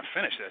 how am I going to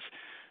finish this?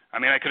 I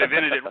mean, I could have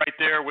ended it right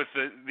there with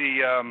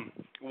the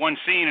one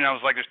scene, and I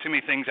was like, there's too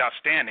many things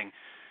outstanding.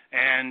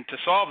 And to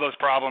solve those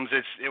problems,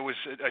 it was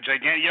a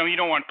gigantic. You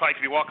don't want Pike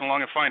to be walking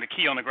along and find a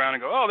key on the ground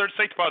and go, oh, there's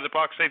a safe deposit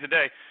box, save the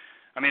day.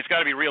 I mean, it's got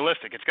to be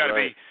realistic. It's got to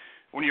be,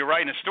 when you're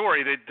writing a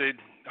story, the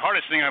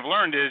hardest thing I've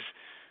learned is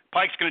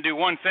Pike's going to do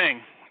one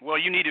thing. Well,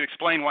 you need to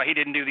explain why he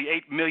didn't do the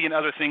 8 million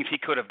other things he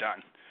could have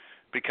done.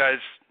 Because,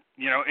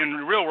 in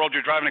the real world,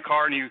 you're driving a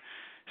car and you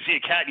see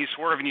a cat and you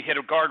swerve and you hit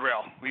a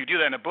guardrail. Well, you do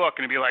that in a book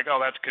and it'd be like, oh,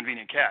 that's a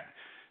convenient cat.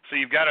 So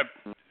you've got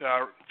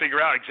to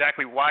figure out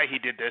exactly why he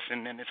did this,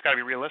 and it's got to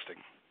be realistic.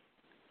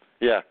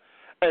 Yeah,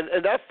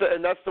 and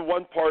that's the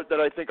one part that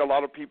I think a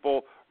lot of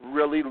people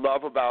really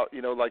love about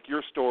like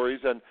your stories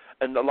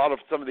and a lot of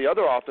some of the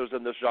other authors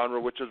in this genre,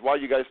 which is why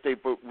you guys stay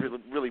really,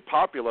 really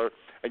popular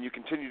and you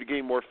continue to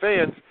gain more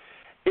fans,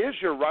 is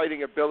your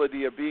writing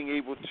ability of being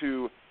able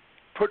to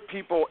put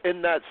people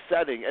in that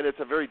setting, and it's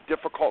a very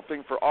difficult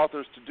thing for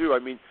authors to do. I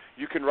mean,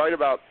 you can write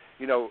about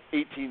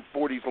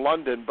 1840s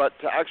London, but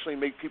to actually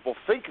make people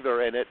think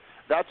they're in it,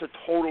 that's a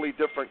totally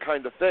different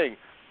kind of thing.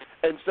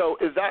 And so,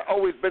 is that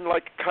always been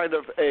like kind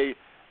of a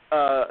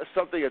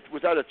something?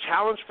 Was that a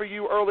challenge for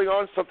you early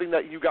on? Something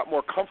that you got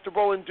more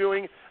comfortable in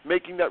doing,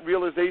 making that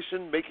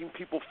realization, making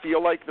people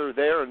feel like they're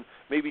there, and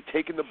maybe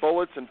taking the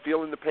bullets and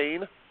feeling the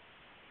pain?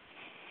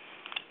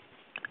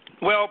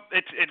 Well,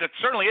 it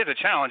certainly is a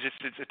challenge.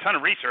 It's a ton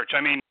of research.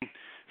 I mean,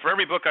 for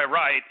every book I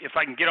write, if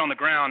I can get on the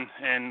ground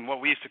and what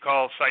we used to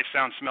call sight,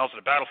 sound, smells of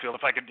the battlefield,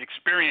 if I could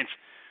experience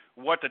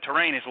what the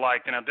terrain is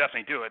like, then I'll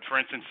definitely do it. For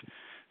instance,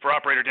 for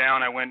Operator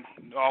Down, I went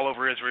all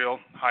over Israel,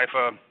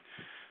 Haifa,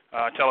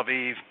 Tel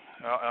Aviv,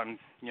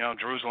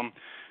 Jerusalem.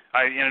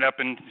 I ended up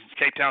in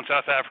Cape Town,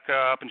 South Africa,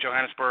 up in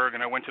Johannesburg,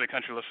 and I went to the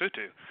country of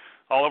Lesotho,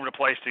 all over the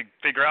place to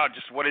figure out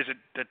just what is it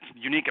that's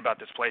unique about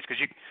this place.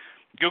 Because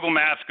Google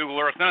Maps, Google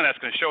Earth, none of that's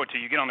going to show it to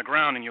you. You get on the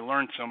ground and you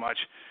learn so much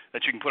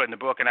that you can put it in the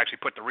book and actually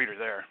put the reader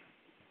there.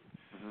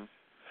 Mm-hmm.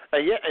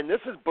 And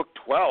this is book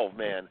 12,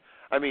 man.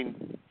 I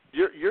mean,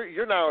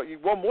 you're now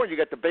one more. You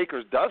got the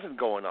Baker's Dozen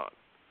going on.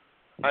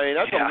 I mean,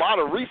 that's a lot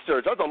of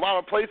research. That's a lot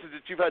of places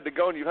that you've had to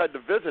go and you've had to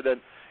visit.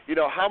 And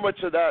how much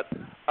of that,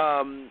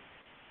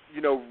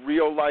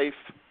 real life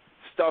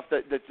stuff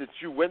that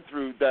you went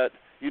through that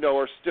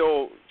are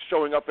still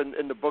showing up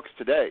in the books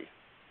today?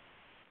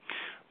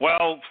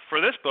 Well,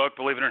 for this book,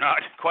 believe it or not,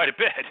 quite a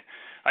bit.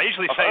 I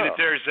usually say that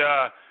there's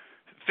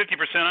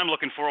 50% I'm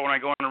looking for when I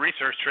go on a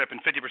research trip,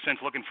 and 50% is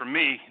looking for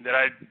me that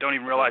I don't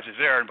even realize is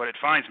there, but it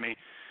finds me.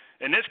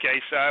 In this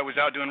case, I was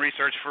out doing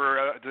research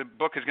for the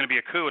book is going to be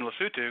a coup in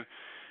Lesotho,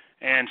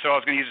 and so I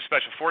was going to use a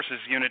special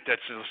forces unit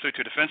that's the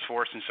Lesotho Defense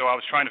Force, and so I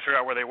was trying to figure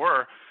out where they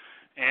were,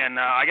 and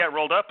I got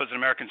rolled up as an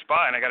American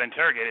spy, and I got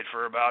interrogated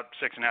for about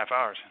 6.5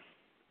 hours.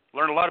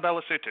 Learned a lot about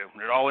Lesotho,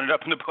 and it all ended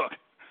up in the book.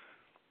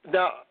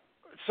 Now,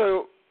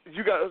 so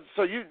you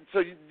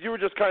were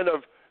just kind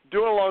of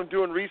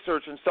doing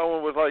research, and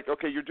someone was like,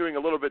 okay, you're doing a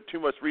little bit too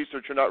much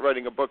research, you're not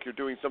writing a book, you're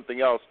doing something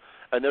else,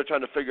 and they're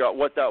trying to figure out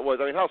what that was.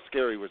 I mean, how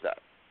scary was that?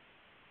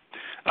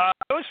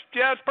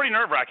 It's pretty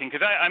nerve-wracking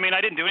because,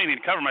 I didn't do anything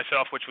to cover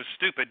myself, which was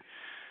stupid.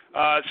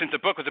 Since the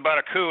book was about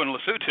a coup in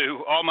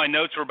Lesotho, all my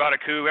notes were about a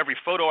coup. Every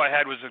photo I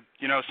had was,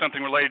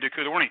 something related to a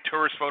coup. There weren't any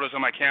tourist photos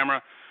on my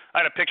camera. I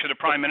had a picture of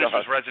the Prime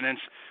Minister's residence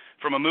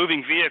from a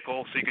moving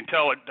vehicle, so you can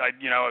tell it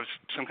was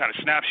some kind of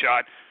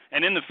snapshot.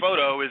 And in the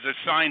photo is a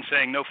sign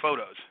saying no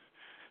photos.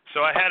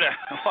 So I had a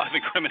lot of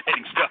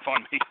incriminating stuff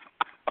on me.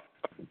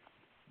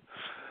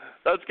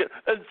 That's good.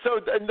 And so,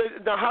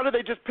 now, how do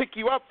they just pick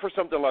you up for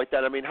something like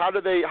that? I mean, how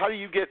do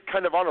you get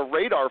kind of on a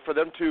radar for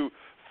them to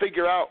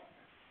figure out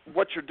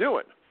what you're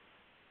doing?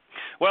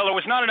 Well, there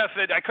was not enough.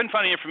 I couldn't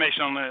find any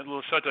information on the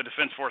Lesotho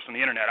Defense Force on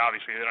the internet.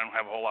 Obviously, they don't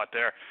have a whole lot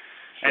there.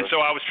 Sure. And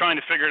so I was trying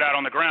to figure it out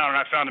on the ground, and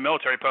I found a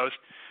military post,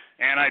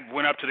 and I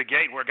went up to the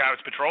gate where a guy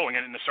was patrolling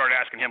it, and I started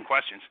asking him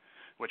questions,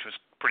 which was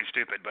pretty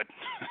stupid, but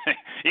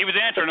he was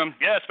answering them.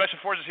 Yeah, Special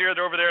Forces here,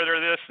 they're over there, they're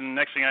this, and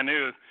next thing I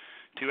knew,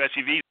 2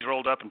 SUVs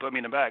rolled up and put me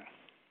in the bag.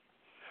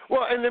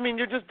 Well, and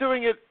you're just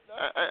doing it.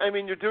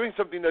 You're doing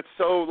something that's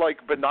so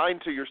benign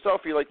to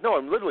yourself. You're like, no,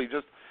 I'm literally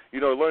just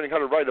learning how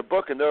to write a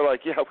book, and they're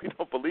like, yeah, we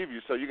don't believe you,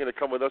 so you're going to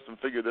come with us and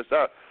figure this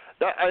out.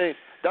 I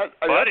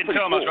didn't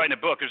tell them cool. I was writing a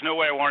book. There's no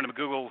way I wanted them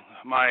to Google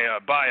my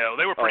bio.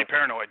 They were pretty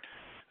paranoid.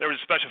 There was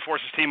a Special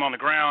Forces team on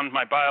the ground.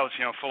 My bio was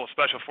full of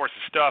Special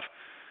Forces stuff.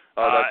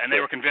 And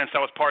they were convinced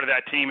I was part of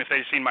that team if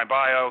they'd seen my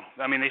bio.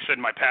 I mean, they said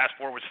my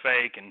passport was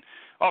fake and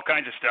all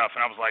kinds of stuff.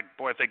 And I was like,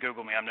 boy, if they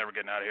Google me, I'm never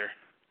getting out of here.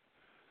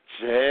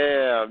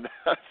 Damn,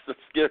 that's the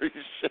scary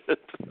shit.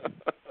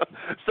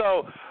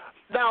 So,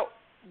 now,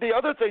 the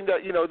other thing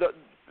that,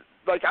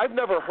 I've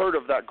never heard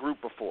of that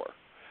group before.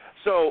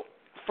 So,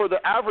 for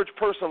the average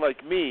person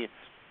like me,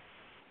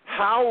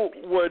 how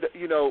would,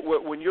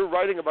 when you're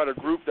writing about a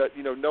group that,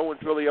 no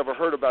one's really ever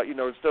heard about,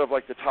 instead of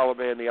like the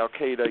Taliban, the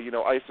Al-Qaeda,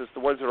 ISIS, the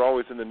ones that are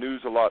always in the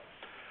news a lot,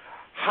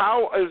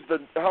 how is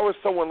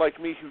someone like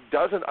me who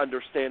doesn't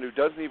understand, who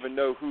doesn't even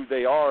know who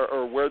they are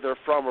or where they're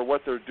from or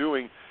what they're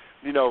doing,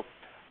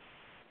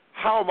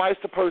 how am I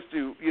supposed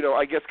to,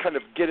 I guess kind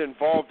of get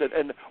involved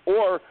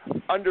or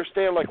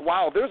understand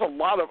wow, there's a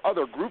lot of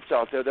other groups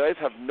out there that I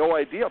just have no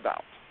idea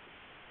about?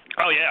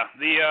 Oh,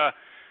 yeah.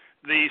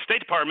 The State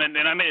Department,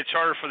 and I made a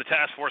charter for the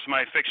task force,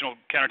 my fictional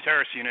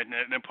counterterrorist unit,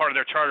 and part of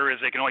their charter is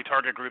they can only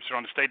target groups that are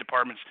on the State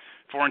Department's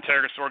foreign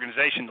terrorist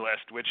organization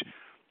list, which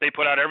they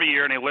put out every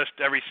year, and they list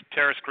every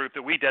terrorist group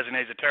that we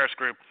designate as a terrorist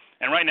group.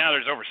 And right now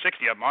there's over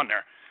 60 of them on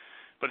there.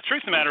 But the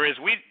truth of the matter is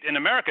we in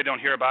America don't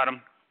hear about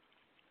them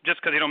just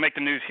because they don't make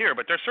the news here,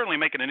 but they're certainly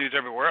making the news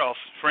everywhere else.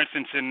 For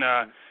instance, in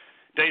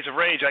Days of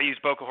Rage, I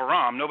used Boko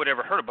Haram. Nobody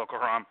ever heard of Boko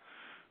Haram.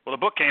 Well, the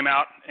book came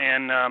out,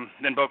 and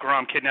then Boko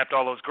Haram kidnapped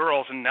all those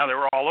girls, and now they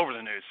were all over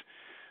the news.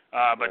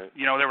 But,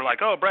 they were like,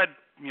 oh, Brad,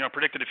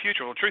 predicted the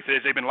future. Well, the truth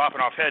is they've been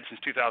lopping off heads since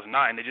 2009.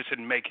 They just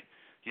didn't make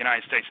the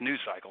United States news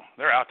cycle.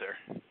 They're out there.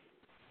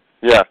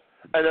 Yeah.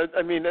 And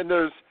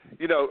there's,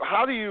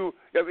 how do you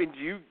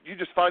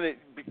just find it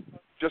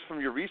just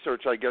from your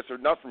research, I guess, or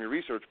not from your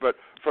research, but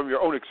from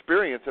your own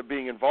experience of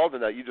being involved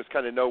in that, you just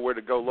kind of know where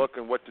to go look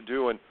and what to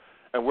do and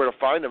where to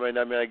find them. And,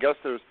 I guess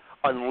there's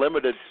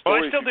unlimited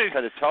stories you can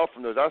kind of tell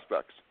from those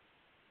aspects.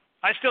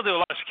 I still do a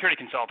lot of security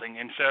consulting,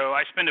 and so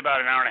I spend about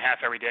an hour and a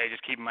half every day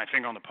just keeping my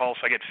finger on the pulse.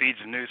 I get feeds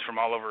of news from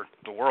all over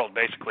the world,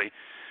 basically.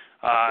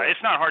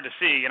 It's not hard to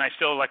see, and I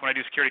still, like when I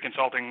do security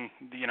consulting,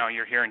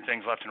 you're hearing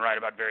things left and right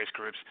about various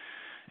groups.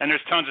 And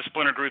there's tons of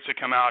splinter groups that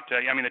come out.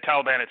 The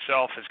Taliban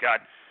itself has got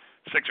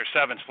 6 or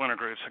 7 splinter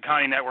groups.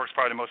 Haqqani Network's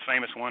probably the most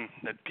famous one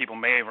that people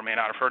may or may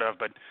not have heard of,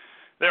 but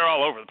they're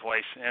all over the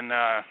place, and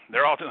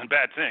they're all doing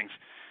bad things.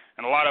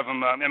 And a lot of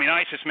them,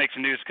 ISIS makes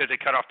the news because they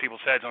cut off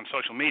people's heads on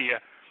social media,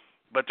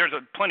 but there's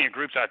plenty of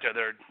groups out there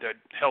that are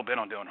hell-bent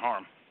on doing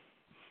harm.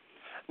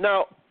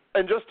 Now,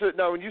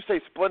 when you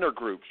say splinter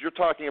groups, you're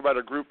talking about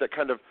a group that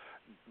kind of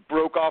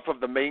broke off of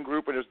the main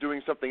group and is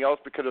doing something else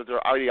because of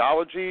their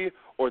ideology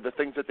or the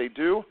things that they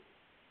do?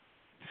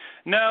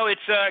 No,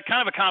 it's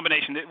kind of a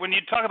combination. When you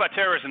talk about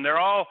terrorism,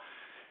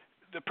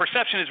 the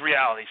perception is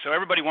reality. So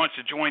everybody wants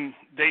to join.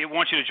 They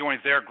want you to join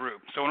their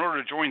group. So in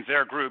order to join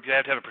their group, you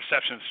have to have a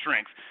perception of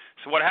strength.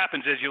 So what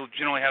happens is you'll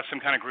generally have some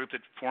kind of group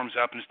that forms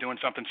up and is doing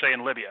something, say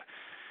in Libya.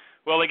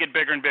 Well, they get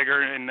bigger and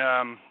bigger, and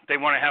they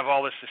want to have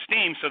all this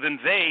esteem. So then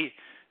they,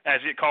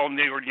 as it called them,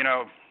 they were,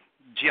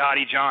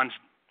 Jihadi John's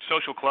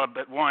social club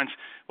at once.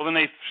 Well, then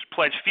they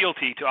pledge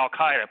fealty to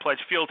Al-Qaeda, pledge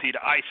fealty to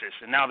ISIS,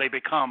 and now they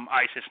become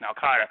ISIS and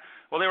Al-Qaeda.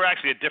 Well, they were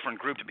actually a different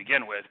group to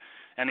begin with,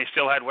 and they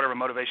still had whatever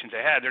motivations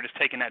they had. They're just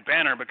taking that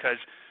banner because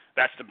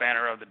that's the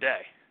banner of the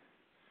day.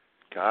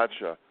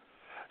 Gotcha.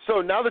 So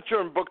now that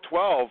you're in book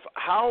 12,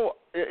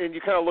 and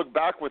you kind of look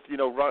back with,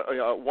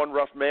 One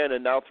Rough Man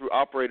and now through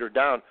Operator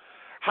Down,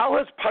 how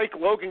has Pike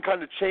Logan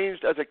kind of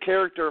changed as a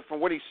character from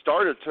when he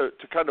started to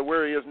kind of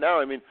where he is now?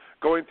 I mean,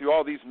 going through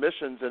all these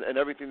missions and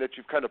everything that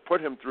you've kind of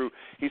put him through,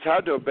 he's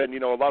had to have been,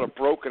 a lot of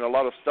broken, a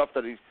lot of stuff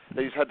that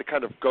he's had to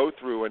kind of go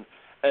through. And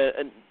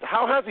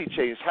how has he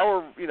changed?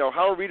 How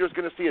are readers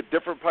going to see a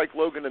different Pike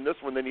Logan in this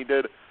one than he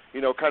did,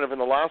 kind of in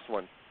the last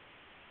one?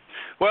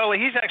 Well,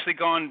 he's actually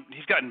gotten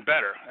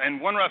better.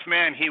 And One Rough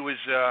Man, he was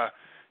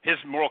his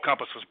moral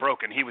compass was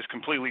broken. He was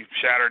completely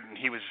shattered, and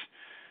he was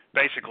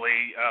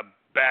basically a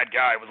bad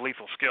guy with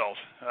lethal skills.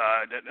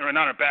 Or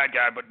not a bad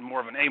guy, but more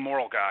of an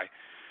amoral guy.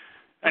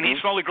 And he's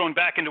slowly grown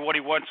back into what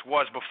he once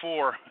was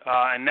before,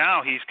 and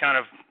now he's kind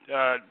of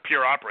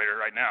pure operator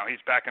right now. He's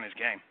back in his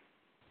game.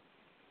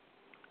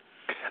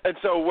 And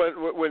so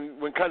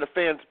when kind of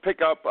fans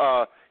pick up,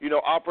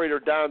 Operator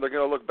Down, they're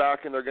going to look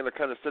back and they're going to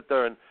kind of sit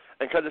there and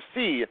kind of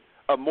see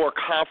a more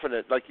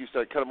confident, like you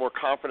said, kind of more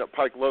confident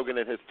Pike Logan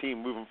and his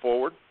team moving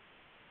forward.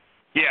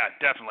 Yeah,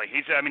 definitely.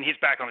 He's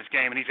back on his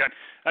game, and he's got.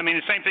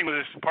 The same thing with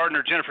his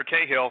partner Jennifer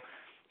Cahill.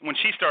 When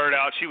she started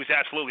out, she was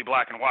absolutely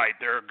black and white.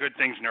 There are good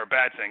things and there are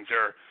bad things.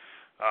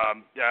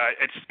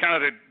 It's kind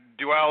of the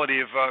duality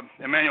of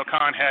Immanuel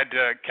Kant had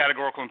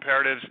categorical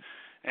imperatives,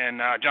 and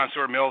John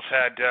Stuart Mills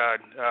had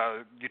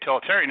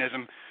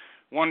utilitarianism.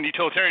 One,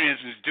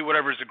 utilitarianism is do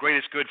whatever is the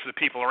greatest good for the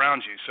people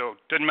around you. So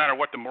it doesn't matter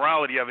what the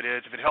morality of it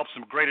is. If it helps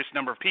the greatest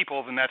number of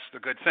people, then that's the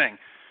good thing.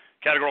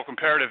 Categorical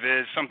imperative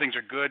is some things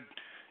are good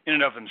in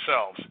and of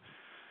themselves.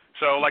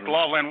 So like the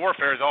law of land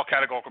warfare is all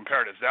categorical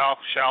imperatives. Thou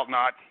shalt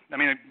not,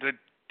 the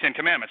 10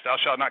 Commandments, thou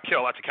shalt not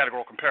kill, that's a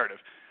categorical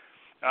imperative.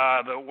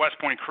 The West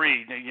Point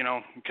Creed,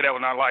 cadet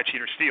will not lie,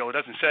 cheat, or steal. It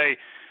doesn't say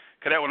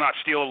cadet will not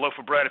steal a loaf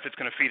of bread if it's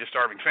going to feed a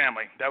starving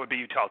family. That would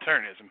be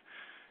utilitarianism.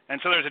 And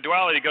so there's a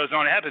duality that goes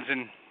on. It happens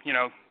in,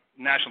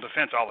 national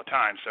defense all the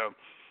time. So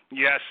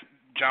you ask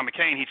John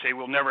McCain, he'd say,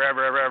 we'll never,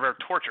 ever, ever, ever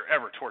torture.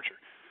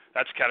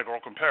 That's a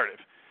categorical imperative.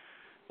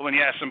 Well, then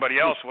you ask somebody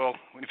else, well,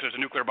 if there's a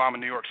nuclear bomb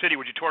in New York City,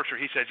 would you torture?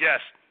 He says, yes.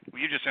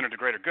 Well, you just entered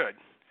the greater good.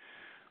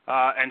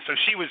 And so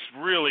she was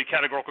really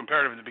categorical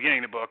imperative at the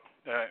beginning of the book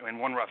in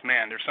One Rough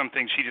Man. There's some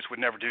things she just would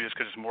never do just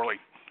because it's morally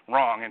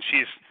wrong. And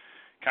she's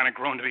kind of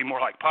grown to be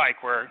more like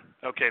Pike where,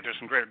 okay, if there's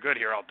some greater good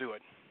here, I'll do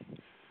it.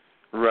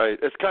 Right.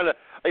 It's kind of,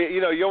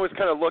 you always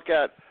kind of look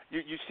at,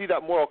 you see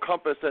that moral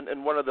compass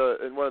in one of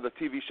the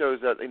TV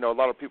shows that a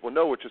lot of people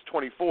know, which is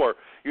 24.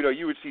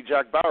 You would see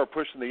Jack Bauer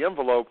pushing the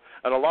envelope,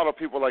 and a lot of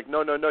people are like,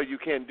 no, you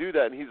can't do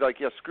that. And he's like,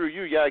 yeah, screw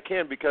you. Yeah, I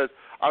can because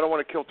I don't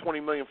want to kill 20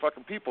 million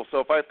fucking people. So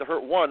if I have to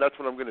hurt one, that's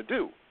what I'm going to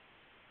do.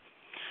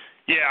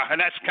 Yeah,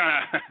 and that's kind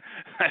of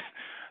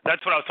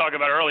that's what I was talking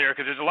about earlier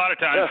because there's a lot of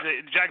times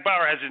Jack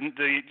Bauer has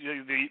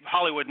the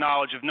Hollywood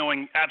knowledge of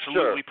knowing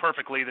absolutely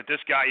perfectly that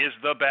this guy is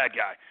the bad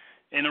guy.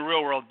 In the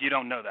real world, you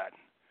don't know that.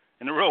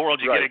 In the real world,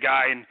 you get a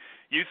guy, and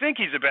you think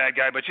he's a bad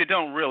guy, but you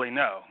don't really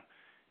know.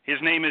 His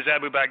name is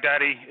Abu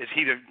Baghdadi. Is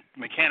he the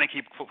mechanic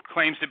he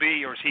claims to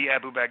be, or is he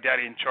Abu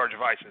Baghdadi in charge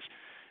of ISIS?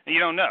 And you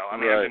don't know. I've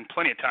been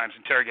plenty of times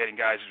interrogating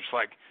guys who are just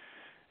like,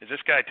 is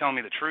this guy telling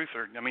me the truth?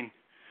 Or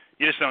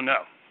you just don't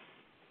know.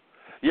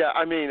 Yeah,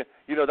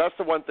 that's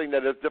the one thing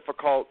that is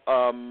difficult,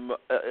 in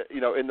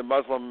the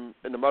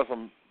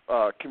Muslim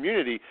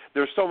community.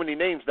 There's so many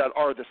names that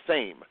are the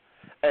same.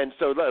 And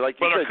so, like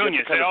you said,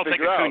 Kunyas. They all take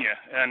a kunya.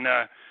 And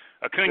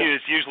a kunya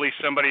is usually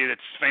somebody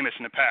that's famous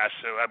in the past.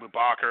 So Abu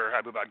Bakr,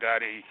 Abu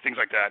Baghdadi, things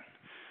like that.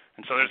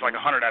 And so there's like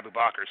 100 Abu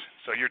Bakrs.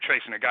 So you're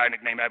tracing a guy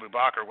nicknamed Abu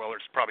Bakr. Well,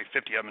 there's probably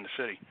 50 of them in the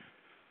city.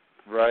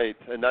 Right.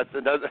 And that's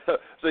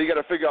so you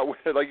got to figure out,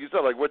 like you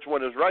said, like which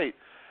one is right.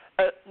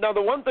 Now,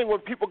 the one thing when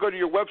people go to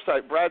your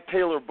website,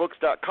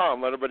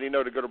 bradtaylorbooks.com, let everybody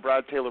know to go to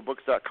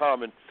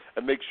bradtaylorbooks.com and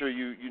make sure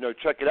you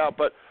check it out.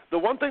 But the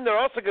one thing they're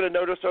also going to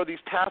notice are these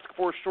task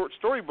force short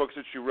story books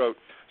that you wrote.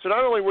 So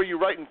not only were you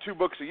writing 2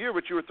 books a year,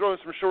 but you were throwing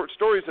some short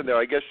stories in there.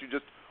 I guess you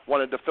just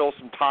wanted to fill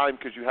some time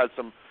because you had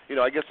some,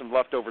 some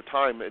leftover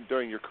time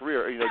during your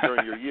career,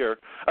 during your year.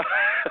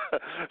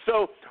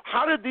 So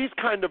how did these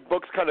kind of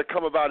books kind of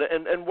come about,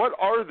 and what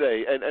are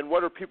they, and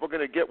what are people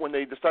going to get when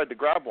they decide to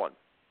grab one?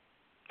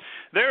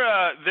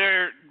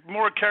 They're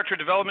more character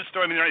development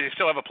story. I mean, they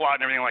still have a plot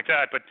and everything like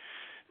that, but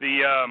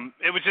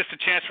it was just a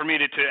chance for me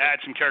to add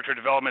some character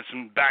development,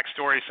 some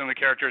backstory, some of the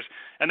characters,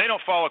 and they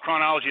don't follow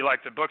chronology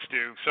like the books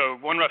do. So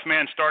One Rough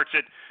Man starts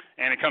it,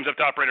 and it comes up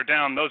to Operator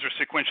Down. Those are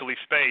sequentially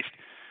spaced.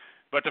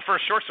 But the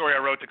first short story I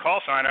wrote, The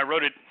Call Sign, I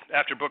wrote it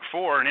after book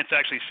 4, and it's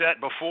actually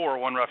set before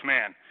One Rough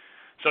Man.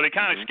 So they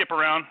kind of skip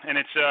around, and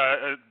it's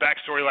a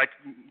backstory like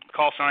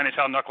Call Sign is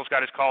how Knuckles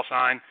got his call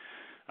sign,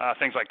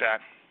 things like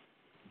that.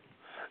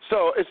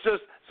 So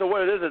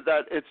what it is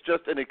that it's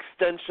just an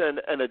extension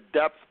and a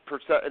depth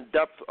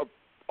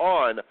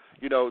on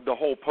the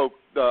whole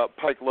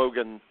Pike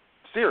Logan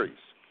series.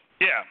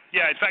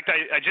 Yeah. In fact,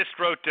 I just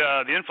wrote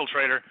The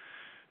Infiltrator,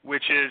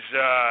 which is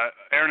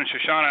Aaron and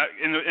Shoshana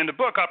in the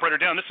book Operator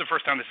Down. This is the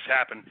first time this has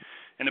happened.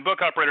 In the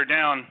book Operator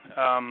Down,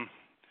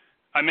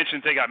 I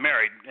mentioned they got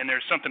married, and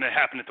there's something that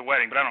happened at the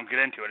wedding, but I don't get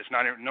into it. It's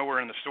nowhere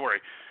in the story.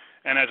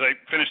 And as I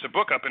finished the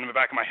book up in the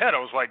back of my head, I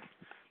was like,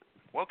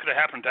 what could have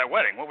happened at that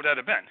wedding? What would that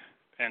have been?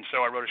 And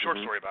so I wrote a short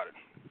story about it.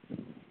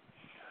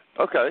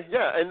 Okay,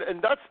 yeah,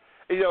 and that's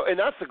and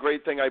that's the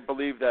great thing I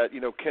believe that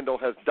Kindle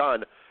has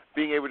done,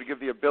 being able to give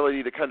the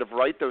ability to kind of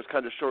write those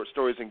kind of short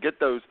stories and get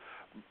those,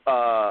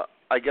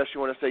 I guess you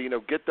want to say,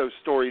 get those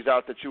stories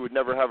out that you would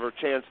never have a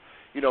chance,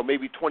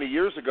 maybe 20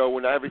 years ago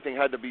when everything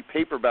had to be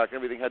paperback,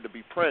 everything had to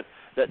be print.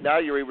 That now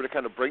you're able to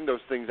kind of bring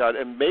those things out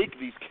and make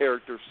these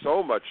characters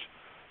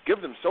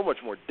give them so much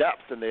more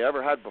depth than they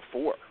ever had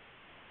before.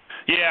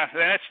 Yeah,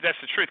 that's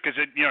the truth, because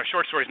a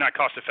short story is not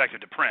cost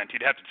effective to print.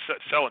 You'd have to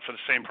sell it for the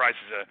same price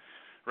as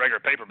a regular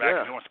paperback.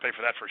 Yeah. Who wants to pay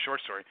for that for a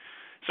short story?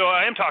 So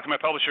I am talking to my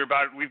publisher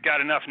about it. We've got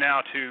enough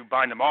now to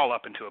bind them all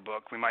up into a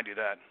book. We might do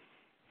that.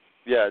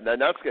 Yeah,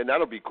 and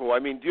that'll be cool. I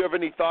mean, do you have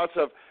any thoughts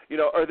of,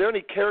 are there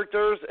any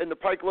characters in the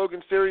Pike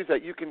Logan series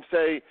that you can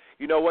say,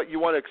 you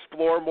want to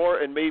explore more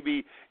and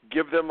maybe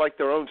give them like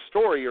their own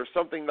story or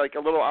something like a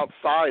little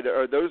outside?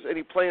 Are those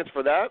any plans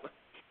for that?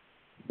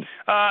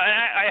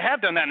 I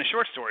have done that in the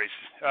short stories.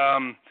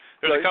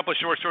 There's a couple of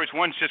short stories.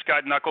 One's just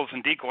got Knuckles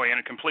and Decoy in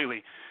it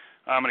completely.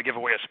 I'm going to give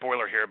away a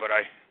spoiler here, but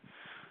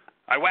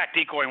I whacked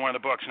Decoy in one of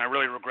the books, and I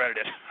really regretted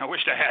it. I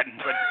wished I hadn't,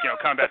 but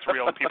combat's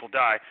real and people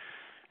die.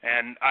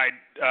 And I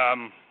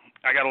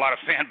got a lot of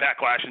fan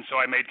backlash, and so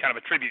I made kind of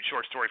a tribute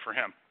short story for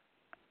him.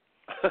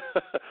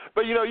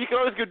 But you can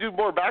always go do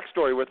more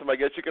backstory with him. I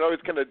guess you can always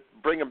kind of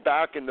bring him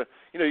back, and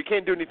you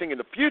can't do anything in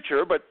the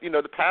future, but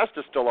the past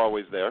is still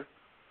always there.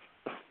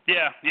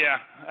 Yeah,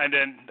 and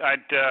then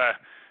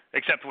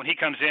except when he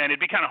comes in, it'd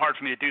be kind of hard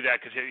for me to do that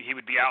because he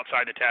would be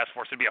outside the task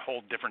force. It'd be a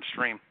whole different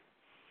stream.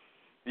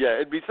 Yeah,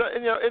 it'd be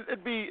something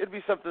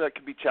that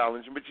could be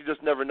challenging, but you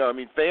just never know. I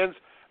mean,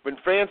 when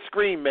fans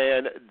scream,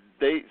 man,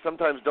 they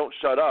sometimes don't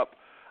shut up.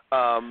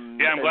 I'm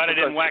glad I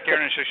didn't whack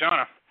Aaron and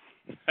Shoshana.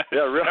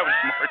 Yeah, really. That was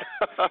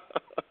smart.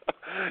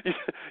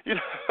 You'd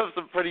have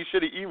some pretty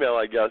shitty email,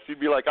 I guess. You'd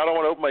be like, I don't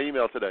want to open my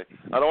email today.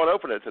 I don't want to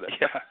open it today.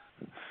 Yeah.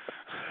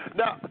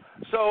 Now,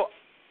 so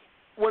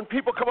when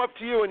people come up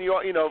to you and you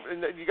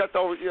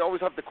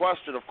always have the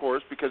question, of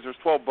course, because there's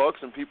 12 books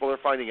and people are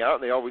finding out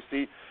and they always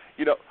see,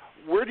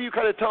 where do you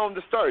kind of tell them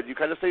to start? Do you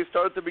kind of say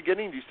start at the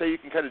beginning? Do you say you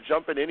can kind of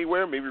jump in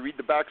anywhere, maybe read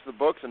the backs of the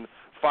books and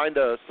find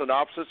a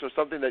synopsis or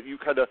something that you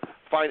kind of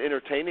find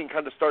entertaining,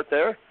 kind of start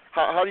there?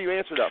 How do you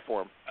answer that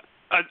for them?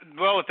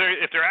 Well, if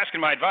they're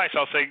asking my advice,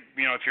 I'll say,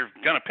 if you're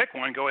going to pick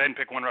one, go ahead and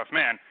pick One Rough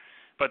Man.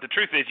 But the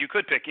truth is, you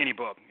could pick any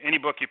book. Any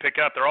book you pick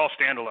up, they're all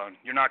standalone.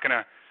 You're not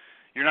gonna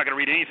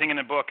read anything in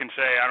the book and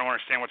say, I don't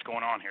understand what's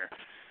going on here.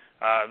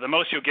 The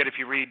most you'll get if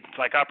you read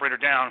like Operator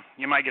Down,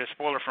 you might get a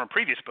spoiler from a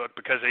previous book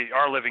because they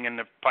are living in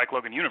the Pike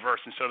Logan universe,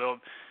 and so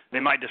they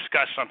might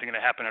discuss something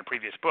that happened in a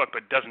previous book,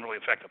 but it doesn't really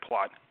affect the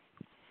plot.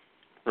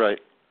 Right.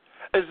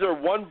 Is there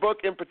one book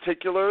in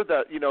particular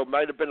that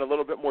might have been a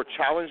little bit more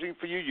challenging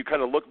for you? You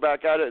kind of look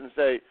back at it and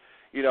say,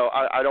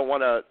 I don't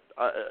want to.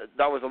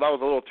 That was a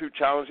little too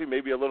challenging.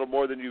 Maybe a little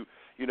more than you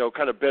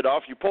kind of bit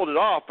off. You pulled it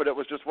off, but it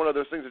was just one of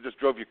those things that just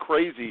drove you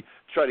crazy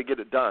to try to get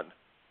it done.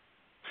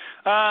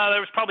 There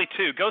was probably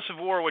two. Ghosts of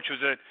War, which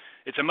was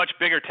it's a much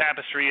bigger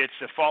tapestry. It's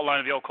the fault line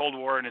of the old Cold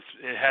War, and it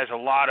has a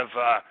lot of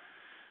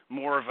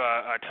more of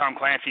a Tom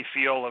Clancy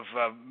feel of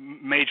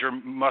major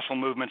muscle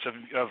movements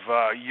of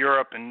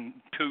Europe and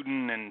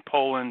Putin and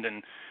Poland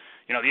and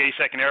the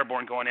 82nd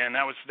Airborne going in.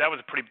 That was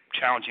pretty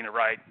challenging to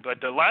write.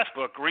 But the last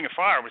book, Ring of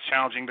Fire, was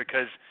challenging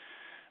because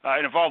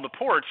it involved the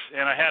ports,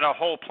 and I had a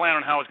whole plan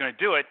on how I was going to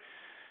do it.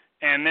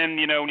 And then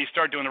when you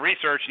start doing the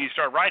research and you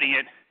start writing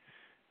it,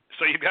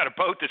 so you've got a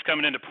boat that's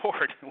coming into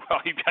port.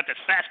 Well, you've got this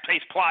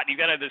fast-paced plot. You've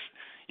got to have this,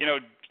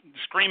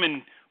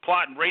 screaming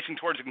plot and racing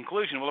towards a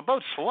conclusion. Well, the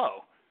boat's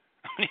slow.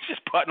 I mean, he's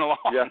just putting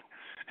along. Yeah.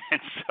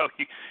 And so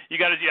you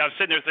got to. I was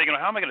sitting there thinking,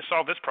 how am I going to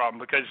solve this problem?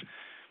 Because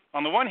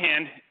on the one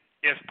hand,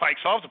 if Pike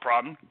solves the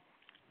problem,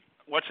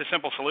 what's the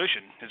simple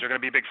solution? Is there going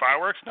to be big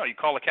fireworks? No, you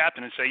call the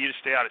captain and say, you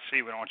just stay out at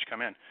sea. We don't want you to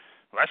come in.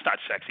 Well, that's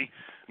not sexy.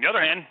 On the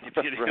other hand,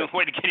 the only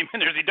way to get him in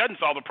there is he doesn't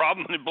solve the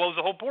problem and it blows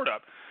the whole port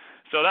up.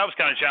 So that was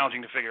kind of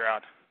challenging to figure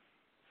out.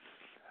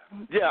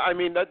 Yeah, I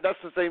mean,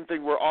 that's the same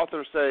thing where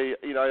authors say,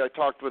 I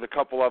talked with a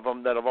couple of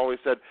them that have always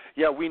said,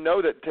 yeah, we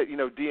know that,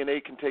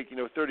 DNA can take,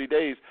 30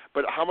 days,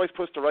 but how am I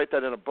supposed to write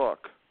that in a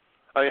book?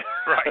 I mean,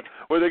 right.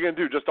 What are they going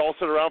to do, just all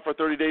sit around for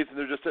 30 days and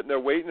they're just sitting there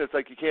waiting? It's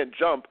like you can't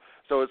jump.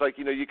 So it's like,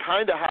 you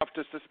kind of have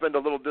to suspend a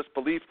little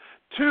disbelief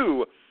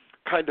to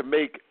kind of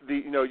make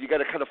you got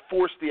to kind of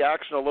force the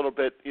action a little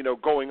bit,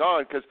 going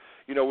on because,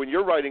 when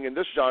you're writing in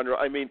this genre,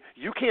 I mean,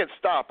 you can't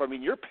stop. I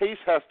mean, your pace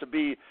has to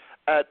be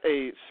at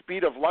a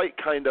speed of light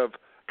kind of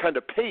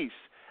pace.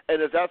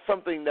 And is that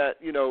something that,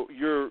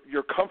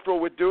 you're comfortable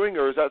with doing,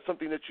 or is that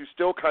something that you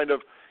still kind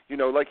of,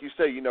 like you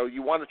say,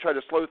 you want to try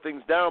to slow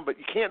things down, but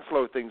you can't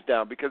slow things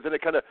down because then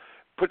it kind of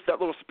puts that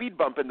little speed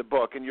bump in the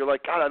book, and you're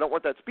like, God, I don't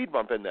want that speed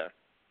bump in there.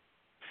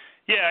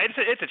 Yeah,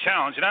 it's a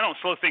challenge, and I don't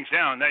slow things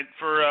down.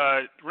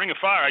 For Ring of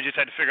Fire, I just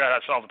had to figure out how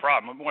to solve the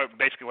problem.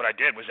 Basically what I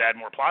did was add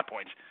more plot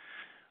points.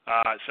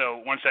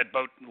 So once that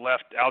boat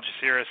left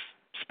Algeciras,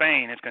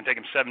 Spain, it's going to take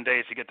him 7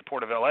 days to get to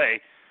Port of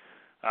L.A.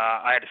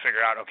 I had to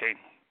figure out, okay,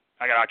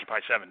 I got to occupy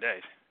 7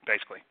 days,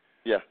 basically.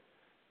 Yeah.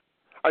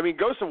 I mean,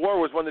 Ghosts of War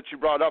was one that you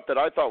brought up that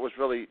I thought was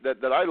really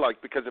that I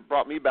liked because it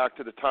brought me back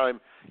to the time,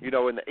 in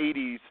the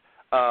 80s,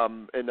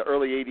 in the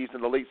early 80s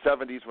and the late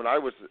 70s when I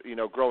was,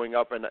 growing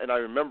up, and I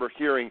remember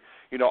hearing,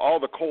 all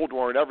the Cold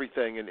War and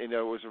everything, and it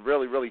was a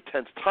really, really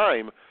tense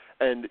time,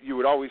 and you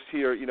would always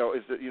hear,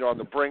 is it, on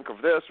the brink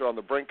of this or on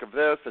the brink of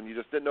this, and you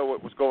just didn't know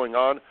what was going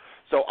on.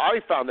 So I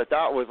found that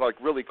was like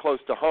really close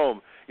to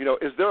home.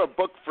 Is there a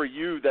book for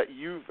you that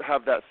you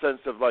have that sense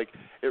of like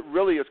it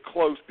really is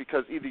close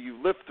because either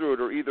you lived through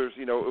it or either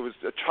it was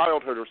a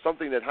childhood or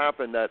something that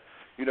happened that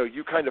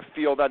you kind of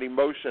feel that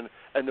emotion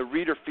and the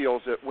reader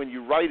feels it when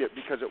you write it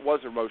because it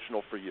was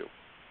emotional for you?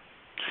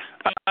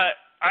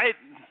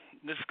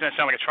 This is going to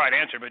sound like a trite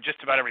answer, but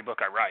just about every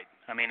book I write.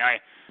 I mean,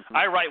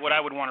 I write what I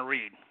would want to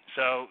read.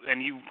 So,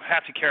 and you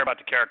have to care about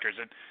the characters.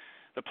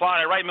 The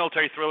plot, I write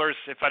military thrillers.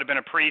 If I'd have been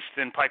a priest,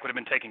 then Pike would have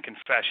been taking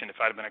confession. If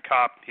I'd have been a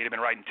cop, he'd have been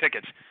writing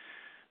tickets.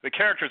 The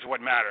characters are what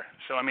matter.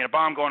 So, I mean, a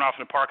bomb going off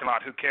in a parking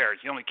lot, who cares?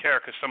 You only care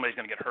because somebody's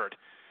going to get hurt.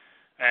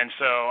 And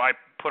so I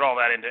put all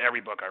that into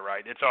every book I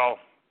write. It's all,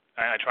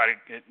 I try to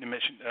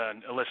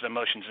elicit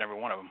emotions in every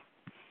one of them.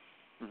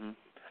 Mm-hmm.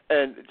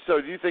 And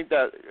so do you think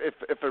that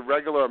if a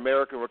regular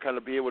American would kind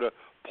of be able to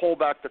pull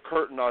back the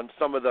curtain on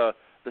some of the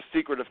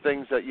secretive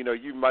things that,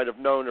 you might have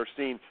known or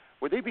seen,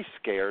 would they be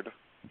scared?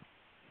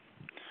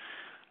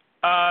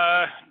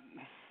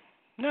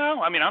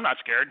 No, I mean, I'm not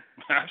scared.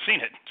 I've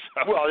seen it.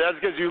 So. Well, that's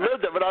because you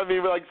lived it, but I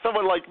mean, like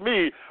someone like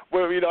me,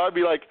 where, I'd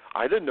be like,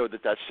 I didn't know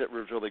that shit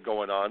was really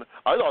going on.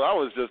 I thought that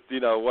was just,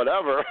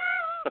 whatever.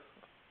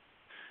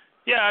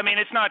 Yeah, I mean,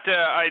 it's not,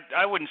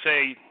 I wouldn't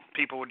say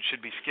people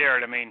should be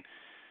scared. I mean,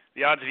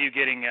 the odds of you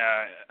getting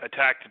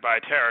attacked by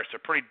a terrorist are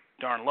pretty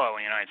darn low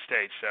in the United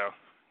States. So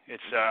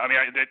it's, I mean,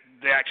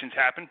 the actions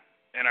happen,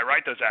 and I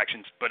write those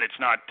actions, but it's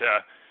not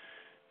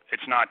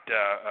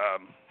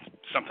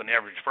something the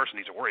average person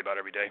needs to worry about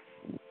every day.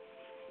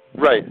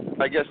 Right.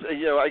 I guess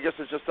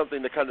it's just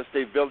something to kind of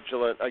stay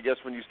vigilant. I guess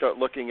when you start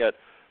looking at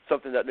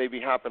something that maybe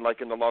happened, like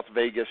in the Las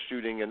Vegas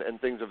shooting and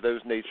things of those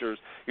natures,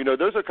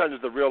 those are kind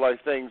of the real life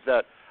things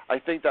that I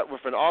think that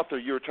with an author,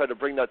 you were trying to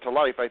bring that to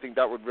life. I think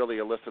that would really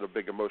elicit a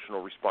big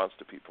emotional response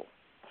to people.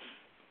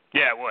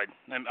 Yeah, it would,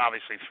 and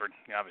obviously for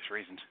obvious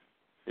reasons.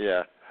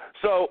 Yeah.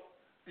 So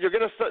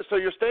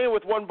you're staying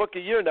with one book a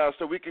year now,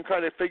 so we can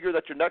kind of figure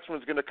that your next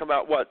one's going to come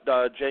out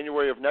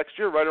January of next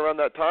year, right around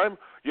that time.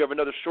 You have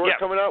another short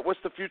coming out.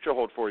 What's the future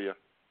hold for you?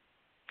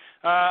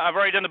 I've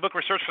already done the book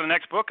research for the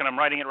next book, and I'm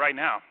writing it right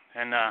now.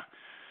 And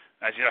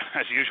as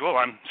usual,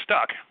 I'm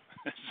stuck.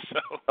 So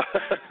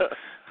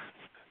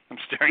I'm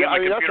staring at my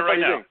computer right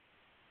now.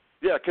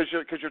 Yeah, because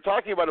you're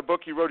talking about a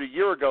book you wrote a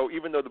year ago,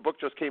 even though the book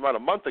just came out a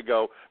month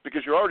ago,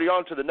 because you're already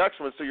on to the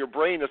next one, so your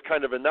brain is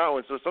kind of in that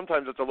one. So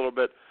sometimes it's a little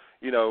bit,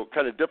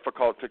 kind of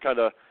difficult to kind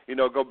of,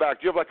 go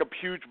back. Do you have like a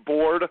huge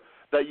board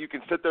that you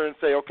can sit there and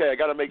say, okay, I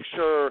got to make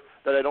sure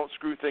that I don't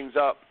screw things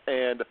up,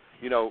 and,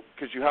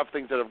 because you have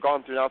things that have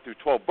gone through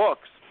 12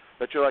 books,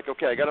 that you're like,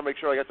 okay, I got to make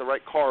sure I got the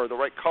right car or the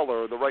right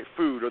color or the right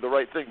food or the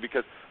right thing,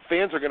 because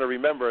fans are going to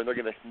remember and they're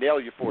going to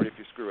nail you for it if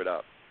you screw it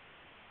up.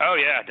 Oh,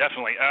 yeah,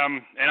 definitely.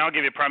 And I'll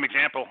give you a prime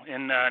example.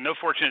 In No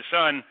Fortunate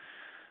Son,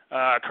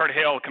 Kurt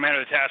Hale, commander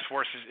of the task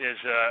force, is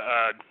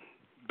a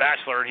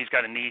bachelor, and he's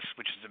got a niece,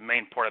 which is the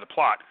main part of the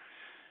plot.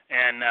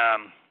 And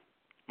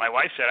my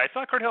wife said, I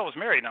thought Kurt Hale was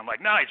married. And I'm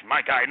like, no, he's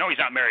my guy. No,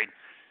 he's not married.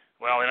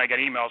 Well, then I got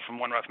emails from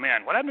one rough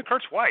man. What happened to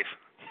Kurt's wife?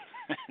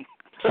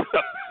 So,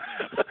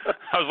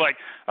 I was like,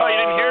 oh, you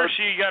didn't hear?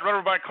 She got run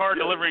over by a car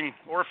delivering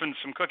orphans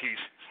some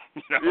cookies.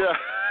 Yeah,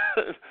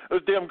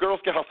 those damn Girl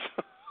Scouts.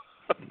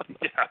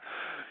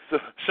 Yeah.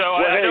 So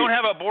I don't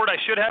have a board. I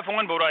should have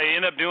one, but what I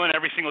end up doing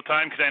every single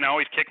time, because I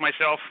always kick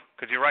myself,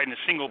 because you're writing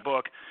a single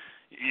book,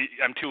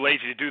 I'm too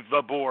lazy to do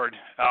the board.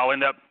 I'll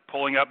end up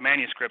pulling up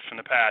manuscripts from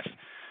the past.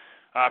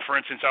 For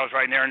instance, I was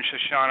writing Aaron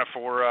Shoshana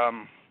for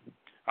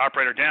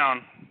Operator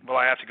Down. Well,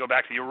 I have to go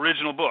back to the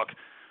original book.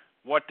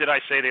 What did I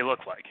say they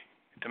look like,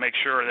 to make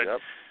sure that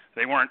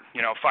they weren't,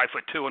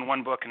 5'2" in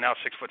one book and now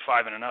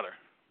 6'5" in another.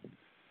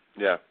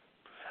 Yeah.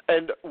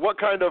 And what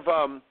kind of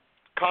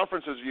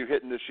conferences are you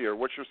hitting this year?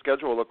 What's your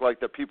schedule look like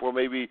that people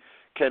maybe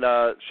can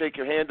shake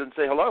your hand and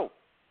say hello?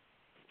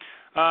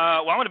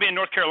 Well, I'm going to be in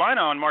North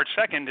Carolina on March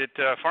 2nd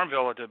at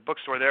Farmville at the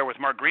bookstore there with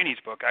Mark Greeney's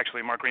book.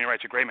 Actually, Mark Greeney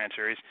writes a Gray Man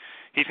series.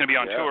 He's going to be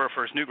on tour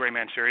for his new Gray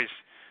Man series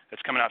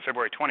that's coming out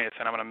February 20th,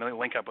 and I'm going to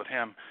link up with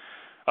him.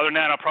 Other than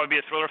that, I'll probably be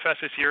at Thriller Fest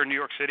this year in New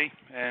York City.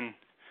 And,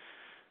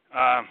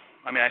 I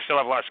still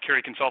have a lot of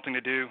security consulting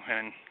to do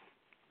and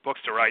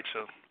books to write.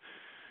 So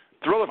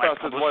Thriller Fest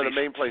is one of the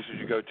main places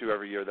you go to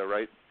every year, though,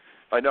 right?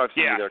 I know I've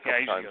seen you there a couple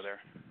times. Yeah, I usually go there.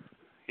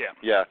 Yeah.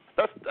 Yeah,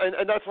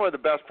 that's one of the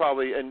best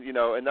probably, and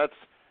that's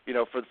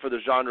for the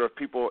genre of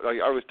people. Like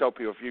I always tell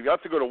people, if you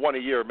have to go to one a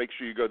year, make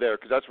sure you go there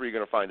because that's where you're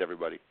going to find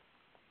everybody.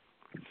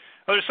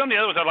 Well, there's some of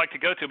the others I'd like to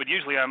go to, but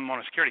usually I'm on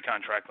a security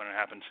contract when it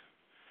happens.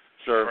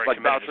 Sure, like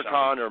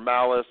BoucherCon or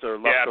Malice or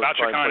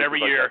BoucherCon every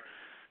year.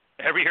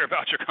 Every year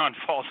BoucherCon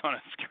falls on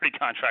a security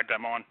contract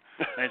I'm on,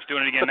 and it's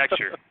doing it again next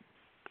year.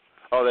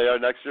 Oh, they are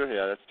next year?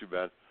 Yeah, that's too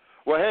bad.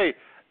 Well, hey,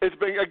 it's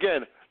been,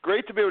 again,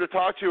 great to be able to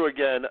talk to you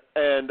again,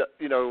 and,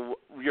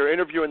 your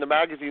interview in the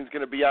magazine is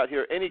going to be out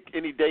here any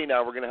day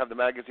now. We're going to have the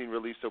magazine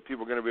released, so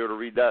people are going to be able to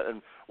read that,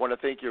 and want to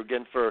thank you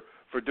again for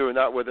doing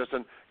that with us.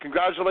 And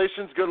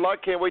congratulations, good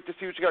luck. Can't wait to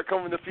see what you got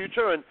coming in the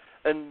future,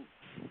 and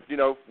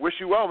wish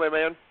you well, my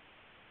man.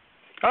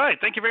 All right,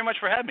 thank you very much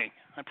for having me.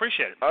 I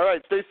appreciate it. All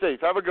right, stay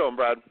safe. Have a good one,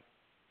 Brad.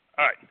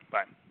 All right,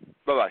 bye.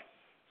 Bye-bye.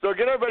 So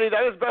again, everybody,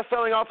 that is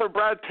best-selling author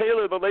Brad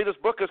Taylor. The latest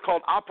book is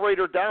called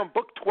Operator Down,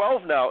 book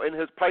 12 now in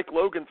his Pike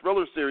Logan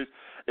thriller series.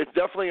 It's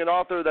definitely an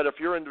author that if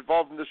you're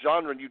involved in this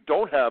genre and you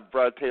don't have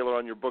Brad Taylor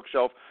on your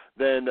bookshelf,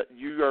 then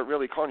you are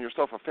really calling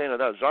yourself a fan of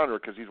that genre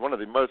because he's one of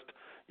the most,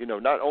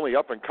 not only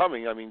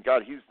up-and-coming. I mean,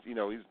 God, he's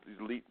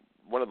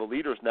one of the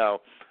leaders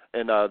now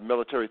in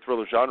military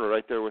thriller genre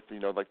right there with,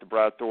 like the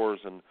Brad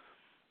Thors and,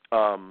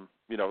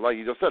 like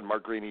you just said,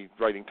 Mark Greeney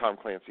writing Tom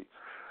Clancy.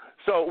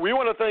 So we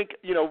want to thank,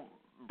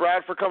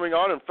 Brad for coming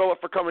on and Philip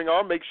for coming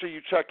on. Make sure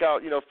you check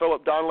out,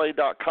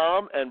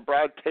 PhilipDonnelly.com and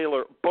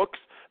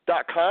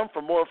BradTaylorBooks.com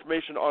for more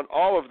information on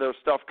all of their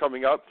stuff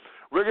coming up.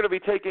 We're going to be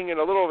taking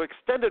a little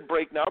extended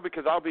break now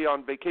because I'll be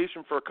on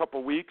vacation for a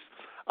couple weeks.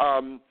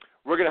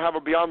 We're going to have a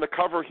Beyond the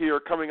Cover here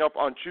coming up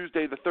on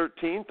Tuesday the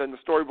 13th, and the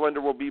Story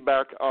Blender will be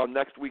back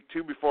next week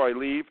too before I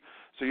leave,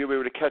 so you'll be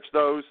able to catch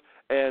those.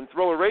 And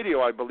Thriller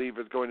Radio, I believe,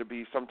 is going to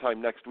be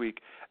sometime next week.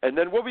 And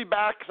then we'll be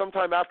back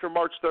sometime after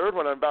March 3rd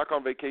when I'm back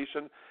on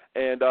vacation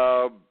and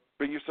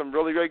bring you some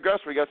really great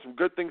guests. We got some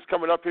good things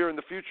coming up here in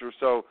the future.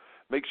 So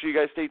make sure you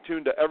guys stay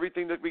tuned to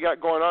everything that we got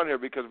going on here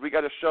because we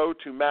got a show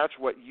to match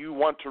what you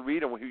want to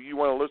read and who you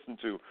want to listen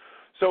to.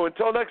 So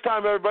until next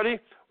time, everybody,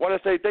 want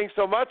to say thanks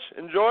so much.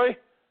 Enjoy.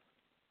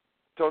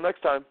 Until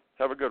next time,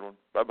 have a good one.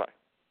 Bye-bye.